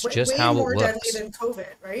Like, yeah, that's just way how it more deadly works. than COVID,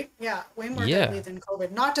 right? Yeah, way more deadly Yeah. than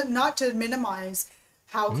COVID. Not to minimize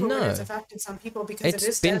how COVID has No, affected some people, because it it's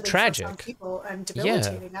is been deadly for some tragic. people and Yeah.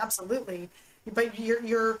 debilitating, absolutely. But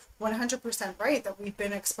you're 100% right that we've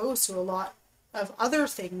been exposed to a lot of other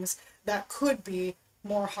things that could be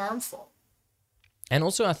more harmful. And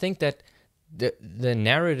also, I think that the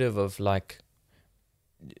narrative of like,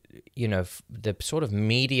 the sort of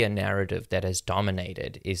media narrative that has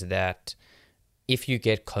dominated is that if you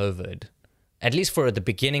get COVID, at least for the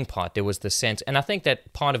beginning part, there was the sense, and I think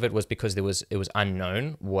that part of it was because it was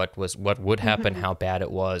unknown what would happen, how bad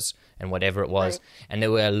it was, and whatever it was, Right. and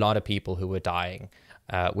there were a lot of people who were dying,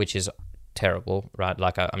 which is terrible, right?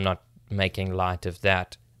 Like I'm not making light of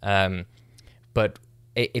that, but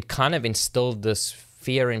it kind of instilled this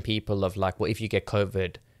fear in people of like, well, if you get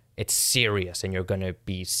COVID, it's serious and you're going to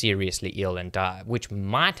be seriously ill and die, which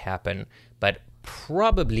might happen, but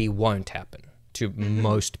probably won't happen to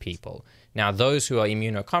most people. Now, those who are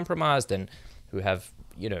immunocompromised and who have,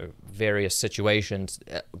 various situations,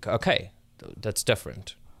 okay, that's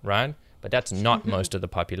different, right? But that's not most of the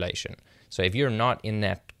population. So if you're not in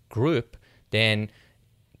that group, then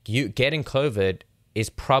you getting COVID is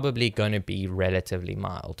probably going to be relatively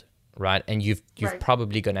mild, right? And you've Right.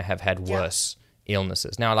 probably going to have had Yeah. worse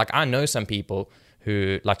illnesses. Now, like I know some people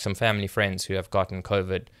who, like some family friends who have gotten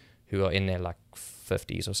COVID, who are in their like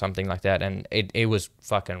 50s or something like that, and it was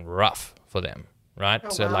fucking rough for them, right? Oh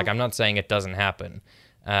So like wow. I'm not saying it doesn't happen,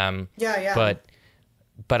 Yeah, yeah.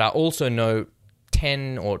 but I also know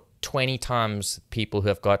 10 or 20 times people who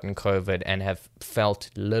have gotten COVID and have felt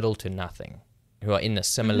little to nothing, who are in the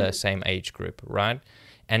similar same age group, right?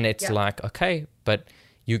 And it's Yeah. like, okay, but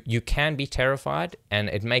you can be terrified, and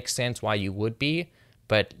it makes sense why you would be,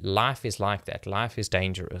 but life is like that. Life is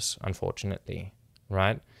dangerous, unfortunately,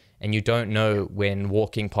 right? And you don't know when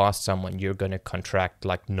walking past someone you're going to contract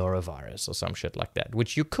like norovirus or some shit like that,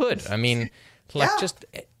 which you could. I mean, like Yeah. just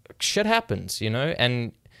shit happens,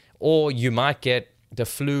 and or you might get the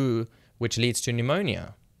flu, which leads to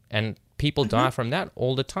pneumonia, and people die from that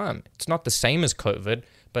all the time. It's not the same as COVID,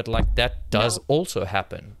 but like that does also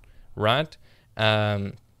happen, right?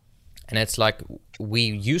 And it's like we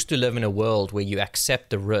used to live in a world where you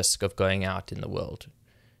accept the risk of going out in the world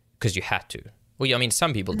because you had to. Well, I mean,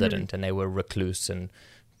 some people didn't, and they were recluse, and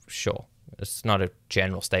sure, it's not a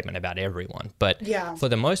general statement about everyone, but for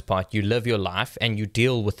the most part, you live your life and you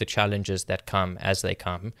deal with the challenges that come as they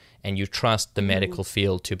come, and you trust the medical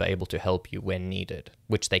field to be able to help you when needed,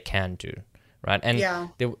 which they can do, right? And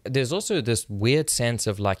there's also this weird sense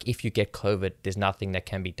of like, if you get COVID, there's nothing that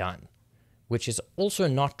can be done, which is also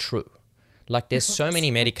not true. Like there's so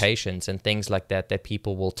many medications and things like that that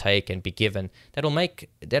people will take and be given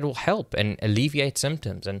that'll help and alleviate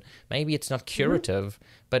symptoms. And maybe it's not curative,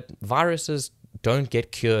 but viruses don't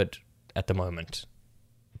get cured at the moment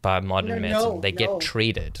by modern medicine. They get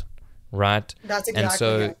treated, right? That's exactly and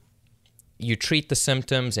so it. You treat the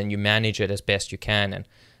symptoms and you manage it as best you can. And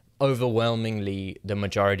overwhelmingly, the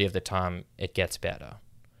majority of the time, it gets better,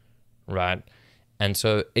 right? And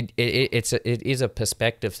so it is a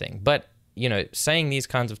perspective thing. But you know, saying these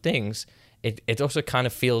kinds of things, it also kind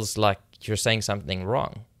of feels like you're saying something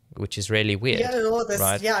wrong, which is really weird.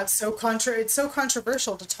 Right? Yeah, it's so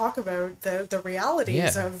controversial to talk about the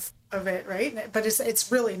realities of it, right? But it's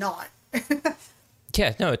really not.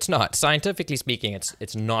 Yeah, no, it's not. Scientifically speaking,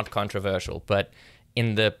 it's not controversial, but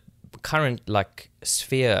in the current like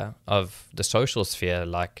sphere of the social sphere,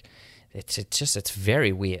 like it's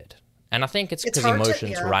very weird. And I think it's because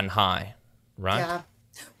emotions run high, right? Yeah.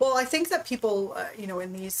 Well, I think that people,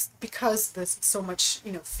 in these, because this so much,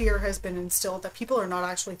 fear has been instilled, that people are not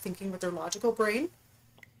actually thinking with their logical brain.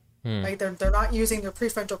 Right? They're not using their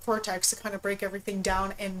prefrontal cortex to kind of break everything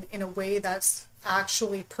down in a way that's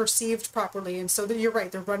actually perceived properly. And so you're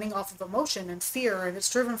right, they're running off of emotion and fear, and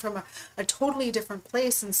it's driven from a totally different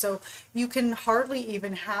place. And so you can hardly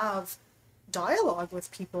even have dialogue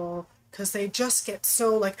with people because they just get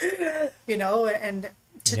so like, and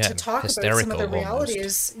to talk about some of the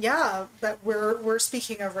realities, that we're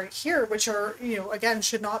speaking of right here, which are, again,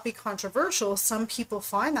 should not be controversial. Some people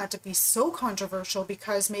find that to be so controversial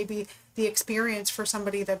because maybe the experience for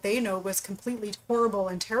somebody that they know was completely horrible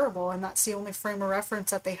and terrible, and that's the only frame of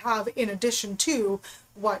reference that they have, in addition to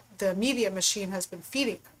what the media machine has been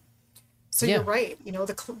feeding them. So you're right.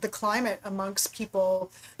 The climate amongst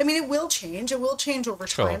people, I mean, it will change. It will change over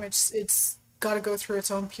time. It's got to go through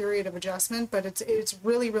its own period of adjustment, but it's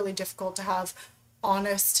really, really difficult to have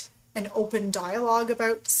honest and open dialogue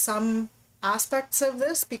about some aspects of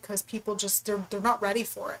this because people just they're not ready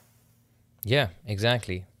for it. Yeah,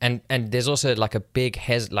 exactly. And there's also like a big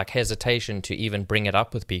hesitation to even bring it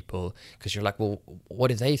up with people because you're like, well, what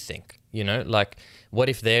do they think? Like what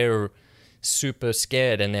if they're super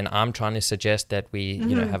scared and then I'm trying to suggest that we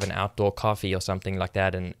have an outdoor coffee or something like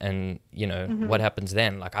that, and what happens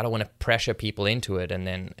then? Like I don't want to pressure people into it, and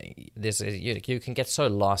then you can get so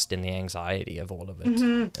lost in the anxiety of all of it.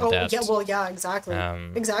 Exactly.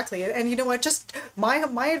 Exactly. And you know what, just my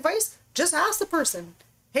advice, just ask the person,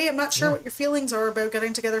 hey, I'm not sure what your feelings are about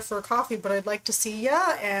getting together for a coffee, but I'd like to see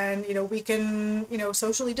ya, and we can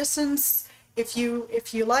socially distance if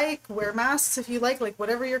you like, wear masks if you like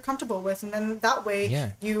whatever you're comfortable with, and then that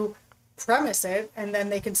way you premise it, and then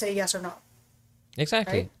they can say yes or no.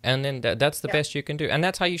 Exactly. Right? And then that's the best you can do, and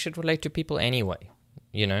that's how you should relate to people anyway.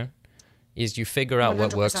 Is you figure out 100%.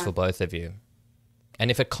 What works for both of you,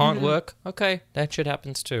 and if it can't work, okay, that shit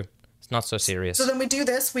happens too. It's not so serious. So then we do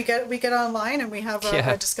this. We get online and we have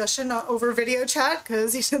a discussion over video chat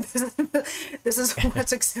because this is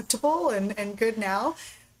what's acceptable and good now.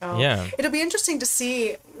 It'll be interesting to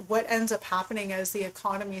see what ends up happening as the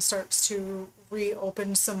economy starts to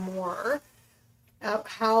reopen some more.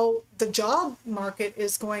 How the job market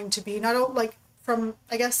is going to be, not only from,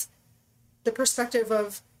 I guess, the perspective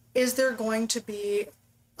of, is there going to be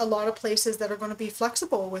a lot of places that are going to be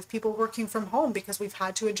flexible with people working from home because we've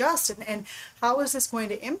had to adjust, and how is this going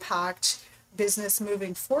to impact business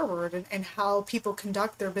moving forward, and how people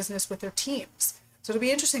conduct their business with their teams. So it'll be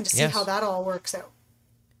interesting to see how that all works out.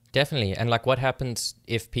 Definitely. And what happens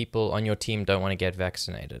if people on your team don't want to get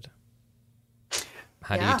vaccinated?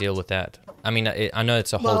 How do you deal with that? I mean, I know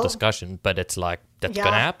it's a whole discussion, but it's that's going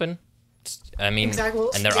to happen. Exactly.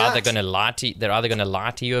 And they're either going to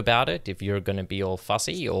lie to you about it if you're going to be all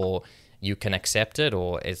fussy, or you can accept it,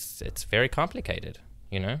 or it's very complicated,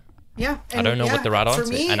 Yeah. I don't know what the right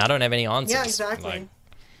answer is, and I don't have any answers. Yeah, exactly.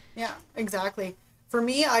 Exactly. For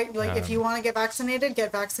me, if you want to get vaccinated,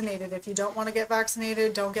 get vaccinated. If you don't want to get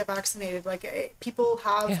vaccinated, don't get vaccinated. People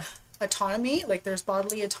have autonomy, like there's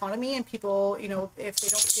bodily autonomy, and people, if they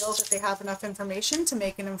don't feel that they have enough information to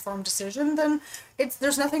make an informed decision, then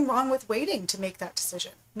there's nothing wrong with waiting to make that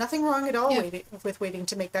decision. Nothing wrong at all waiting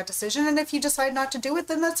to make that decision. And if you decide not to do it,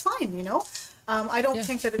 then that's fine. I don't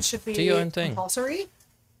think that it should be do your own thing. Compulsory.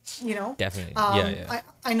 Definitely.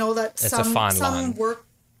 I know that it's a fine line. work.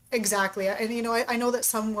 Exactly. And, I know that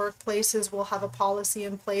some workplaces will have a policy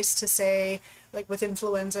in place to say, like with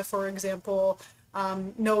influenza, for example,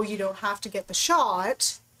 no, you don't have to get the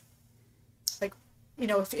shot. Like,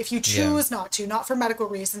 if you choose not to, not for medical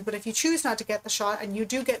reasons, but if you choose not to get the shot and you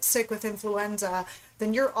do get sick with influenza,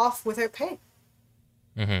 then you're off without pay.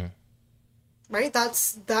 Mm-hmm. Right?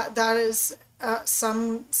 That is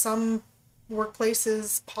some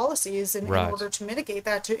workplaces' policies in order to mitigate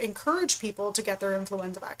that, to encourage people to get their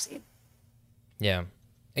influenza vaccine. Yeah,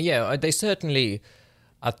 they certainly,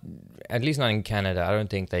 at least not in Canada, I don't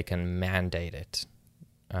think they can mandate it.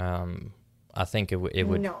 I think it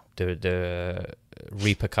would No. the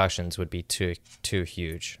repercussions would be too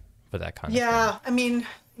huge for that kind of thing. Yeah, I mean,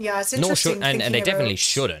 it's interesting. And they definitely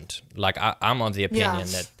shouldn't. Like I'm of the opinion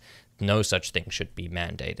that no such thing should be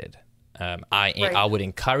mandated. I would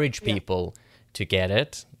encourage people to get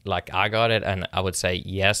it. Like I got it, and I would say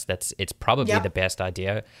yes, it's probably the best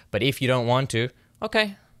idea. But if you don't want to,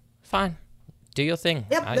 okay, fine, do your thing.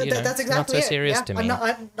 Yep, that's exactly not so it. serious to me.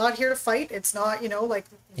 I'm not here to fight. It's not, you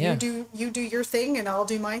do your thing and I'll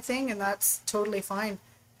do my thing, and that's totally fine.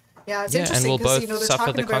 Yeah, it's interesting. And we'll both they're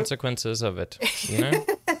suffer the about consequences of it.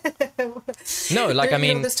 No, like I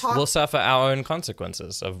mean, we'll suffer our own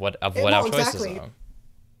consequences of what our choices are.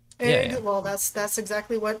 Well, that's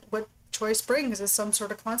exactly what choice brings, is some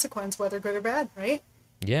sort of consequence, whether good or bad, right?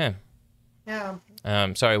 Yeah. Yeah.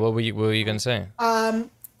 Sorry, what were you going to say? I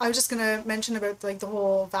was just going to mention about like the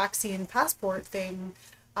whole vaccine passport thing.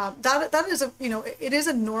 That is it is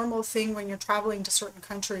a normal thing when you're traveling to certain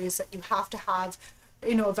countries, that you have to have,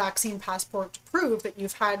 a vaccine passport to prove that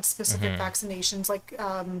you've had specific vaccinations. Like,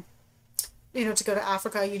 to go to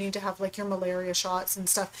Africa, you need to have like your malaria shots and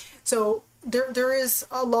stuff. So there is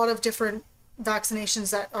a lot of different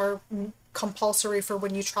vaccinations that are compulsory for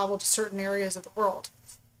when you travel to certain areas of the world.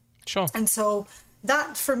 Sure. And so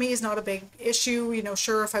that for me is not a big issue.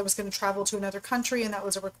 Sure, if I was going to travel to another country and that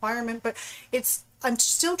was a requirement, but I'm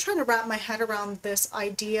still trying to wrap my head around this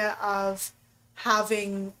idea of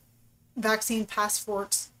having vaccine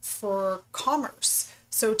passports for commerce.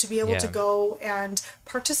 So to be able to go and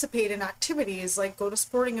participate in activities, like go to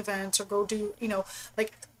sporting events or go do,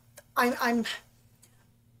 like I'm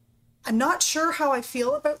not sure how I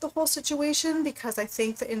feel about the whole situation, because I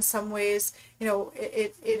think that in some ways,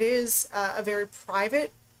 it is a very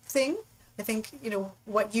private thing. I think,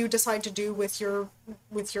 what you decide to do with your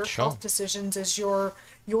health decisions is your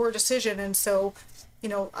decision. And so,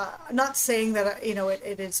 I'm not saying that,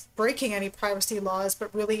 it is breaking any privacy laws,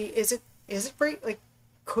 but really, is it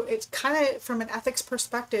it's kind of, from an ethics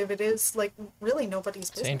perspective, it is like really nobody's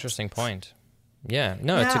business. It's an interesting point. Yeah,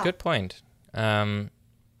 no, it's a good point.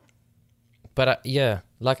 But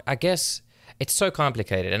like I guess it's so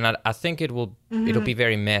complicated, and I think it'll be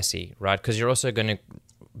very messy, right? Because you're also going to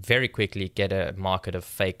very quickly get a market of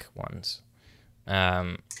fake ones,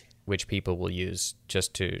 which people will use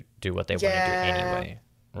just to do what they want to do anyway,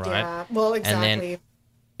 right? Yeah, well, exactly. And then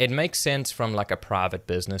it makes sense from like a private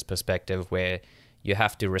business perspective, where you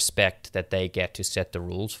have to respect that they get to set the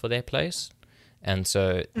rules for their place, and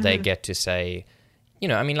so they get to say,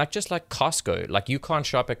 I mean, like just like Costco, like you can't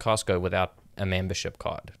shop at Costco without a membership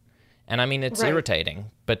card. And I mean, it's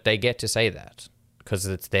irritating, but they get to say that because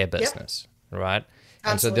it's their business, right?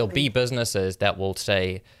 Absolutely. And so there'll be businesses that will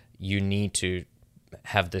say, you need to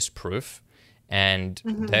have this proof, and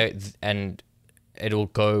and it'll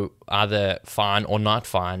go either fine or not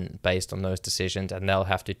fine based on those decisions, and they'll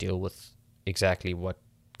have to deal with exactly what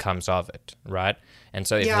comes of it, right? And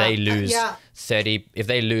so if they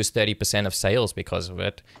lose 30% of sales because of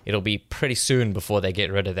it, it'll be pretty soon before they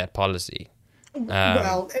get rid of that policy.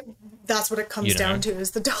 Well, that's what it comes down to,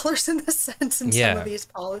 is the dollars and the cents in some of these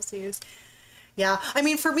policies. Yeah, I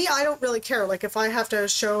mean, for me, I don't really care. Like, if I have to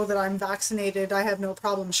show that I'm vaccinated, I have no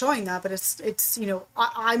problem showing that. But it's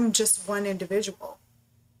I'm just one individual.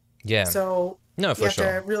 Yeah. So no, for you have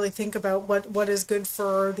sure. to really think about what is good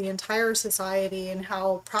for the entire society and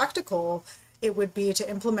how practical it would be to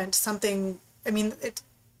implement something. I mean,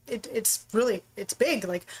 it's big.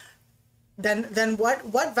 Like, then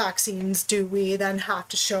what vaccines do we then have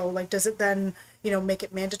to show? Like, does it then, make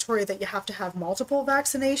it mandatory that you have to have multiple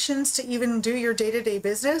vaccinations to even do your day-to-day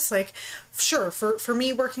business. Like, sure, for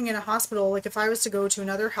me working in a hospital, like if I was to go to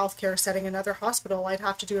another healthcare setting, another hospital, I'd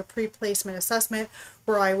have to do a pre-placement assessment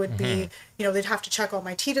where I would be, they'd have to check all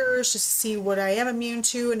my titers just to see what I am immune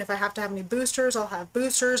to. And if I have to have any boosters, I'll have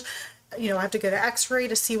boosters. I have to get an x-ray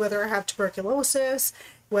to see whether I have tuberculosis,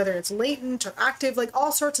 whether it's latent or active, like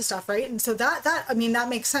all sorts of stuff, right? And so that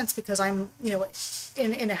makes sense because I'm,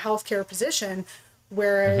 in a healthcare position,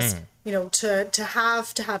 whereas, to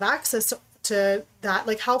have access to that,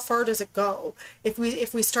 like how far does it go? If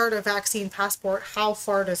we start a vaccine passport, how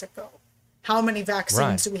far does it go? How many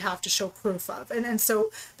vaccines do we have to show proof of? And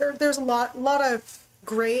so there's a lot of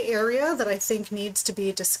gray area that I think needs to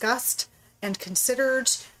be discussed and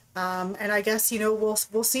considered. And I guess,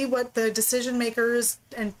 we'll see what the decision makers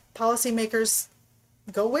and policy makers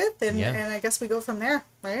go with, and I guess we go from there,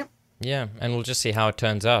 right? Yeah, and we'll just see how it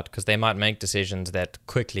turns out, because they might make decisions that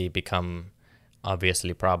quickly become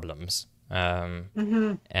obviously problems. And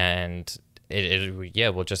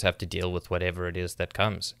we'll just have to deal with whatever it is that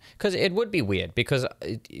comes. Because it would be weird, because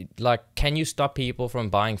can you stop people from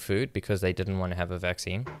buying food because they didn't want to have a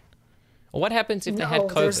vaccine? Or what happens if they had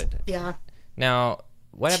COVID? Yeah. Now,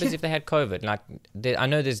 what happens if they had COVID? I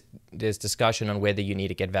know there's discussion on whether you need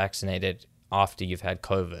to get vaccinated after you've had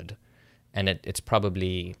COVID, and it's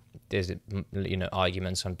probably there's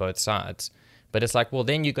arguments on both sides. But it's like, well,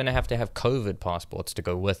 then you're going to have COVID passports to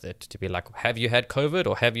go with it, to be like, have you had COVID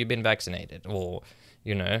or have you been vaccinated? Or,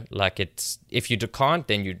 it's if you can't,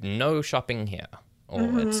 then you no shopping here.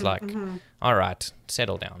 Or it's like, all right,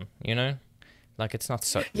 settle down, Like it's not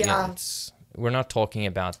so, we're not talking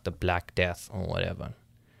about the Black Death or whatever.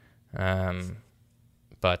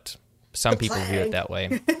 But some people view it that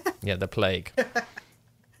way. Yeah, the plague.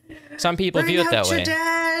 Some people view it that way.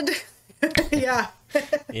 Dead. Yeah.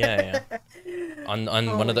 Yeah. On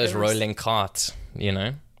one of those rolling carts,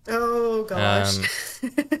 Oh gosh.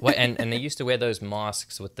 And they used to wear those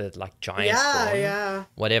masks with the giant horn.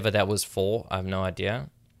 Whatever that was for, I have no idea.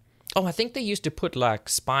 Oh, I think they used to put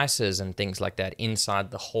spices and things like that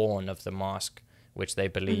inside the horn of the mask, which they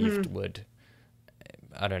believed would,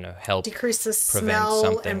 I don't know, help decrease the prevent smell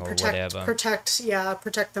something and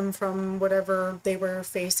protect them from whatever they were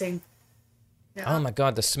facing. Yeah. Oh my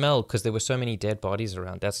God, the smell, because there were so many dead bodies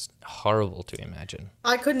around. That's horrible to imagine.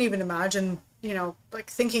 I couldn't even imagine,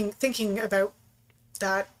 thinking about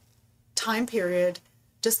that time period,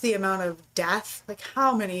 just the amount of death,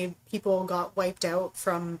 how many people got wiped out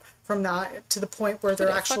from that, to the point where they're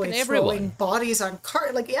actually throwing bodies on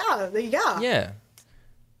cart. Yeah.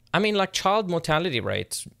 I mean, child mortality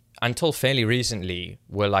rates until fairly recently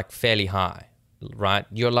were fairly high, right?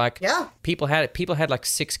 You're people had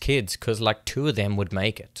 6 kids because 2 of them would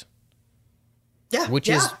make it. Yeah, which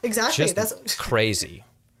is exactly. That's crazy.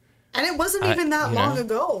 And it wasn't even that long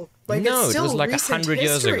ago. No, it's still it was 100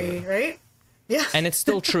 years ago, right? Yeah. And it's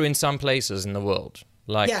still true in some places in the world.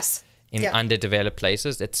 Yes. In underdeveloped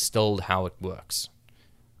places, it's still how it works.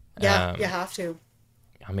 Yeah, you have to.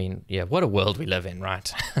 I mean, what a world we live in,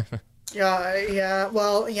 right? Yeah.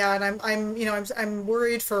 Well, and I'm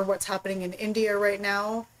worried for what's happening in India right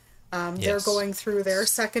now. They're going through their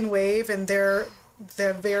second wave, and the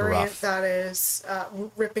variant that is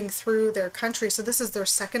ripping through their country. So this is their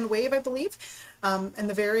second wave, I believe. And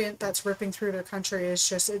the variant that's ripping through their country is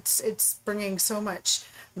just, it's bringing so much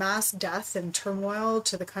mass death and turmoil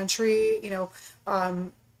to the country.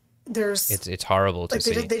 There's it's horrible to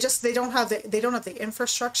see. They don't have the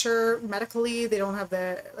infrastructure medically. They don't have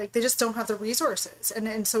they just don't have the resources,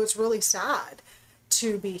 and so it's really sad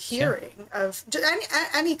to be hearing of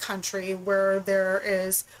any country where there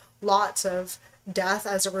is lots of death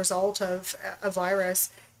as a result of a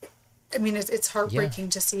virus. I mean, it's heartbreaking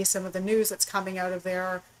to see some of the news that's coming out of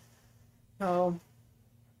there. Oh,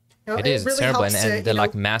 it is really terrible, and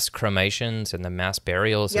the mass cremations and the mass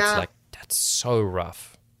burials. It's that's so rough.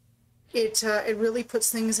 It really puts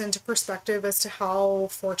things into perspective as to how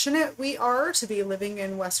fortunate we are to be living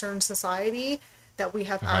in Western society, that we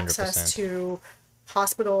have 100%. access to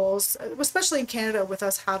hospitals, especially in Canada, with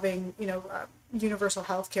us having universal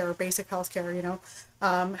healthcare or basic healthcare.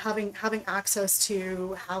 Having access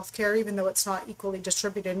to healthcare, even though it's not equally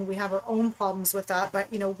distributed, and we have our own problems with that.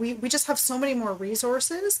 But we just have so many more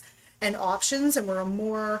resources and options, and we're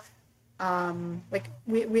more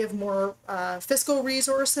we have more fiscal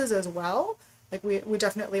resources as well. We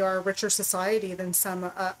definitely are a richer society than some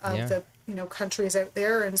of the countries out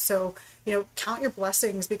there, and so count your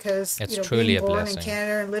blessings, because it's truly being born a blessing. in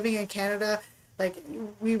Canada and living in Canada,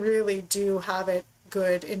 we really do have it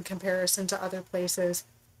good in comparison to other places.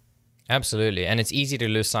 Absolutely. And it's easy to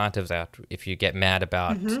lose sight of that if you get mad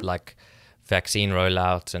about like vaccine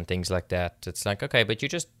rollouts and things like that. It's like, okay, but you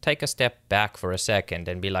just take a step back for a second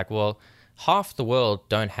and be like, well, half the world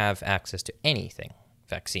don't have access to anything,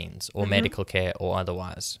 vaccines or medical care or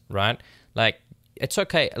otherwise, right? Like, it's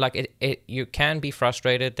okay. Like, you can be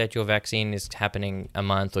frustrated that your vaccine is happening a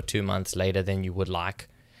month or 2 months later than you would like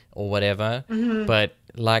or whatever. But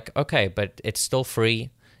like, okay, but it's still free.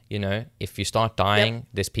 You know, if you start dying,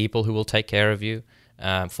 there's people who will take care of you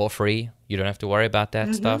for free. You don't have to worry about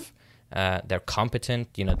that stuff. They're competent,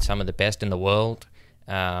 you know, some of the best in the world.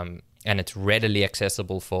 And it's readily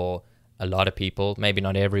accessible for a lot of people. Maybe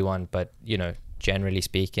not everyone, but, you know, generally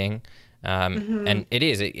speaking. And it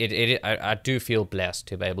is. I do feel blessed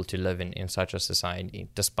to be able to live in such a society,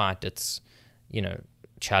 despite its, you know,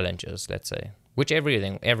 challenges, let's say, which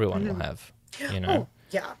everyone will have, you know. Oh,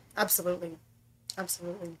 yeah, absolutely.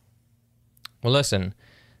 Absolutely. Well, listen,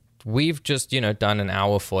 we've just, you know, done an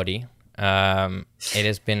hour 40. It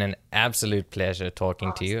has been an absolute pleasure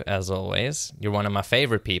talking to you, as always. You're one of my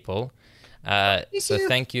favorite people. So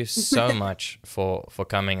thank you so much for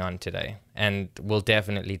coming on today. And we'll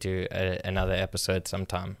definitely do another episode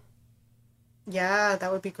sometime. Yeah,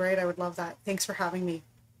 that would be great. I would love that. Thanks for having me.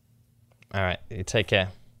 All right. You take care.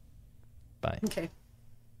 Bye. Okay.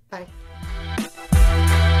 Bye.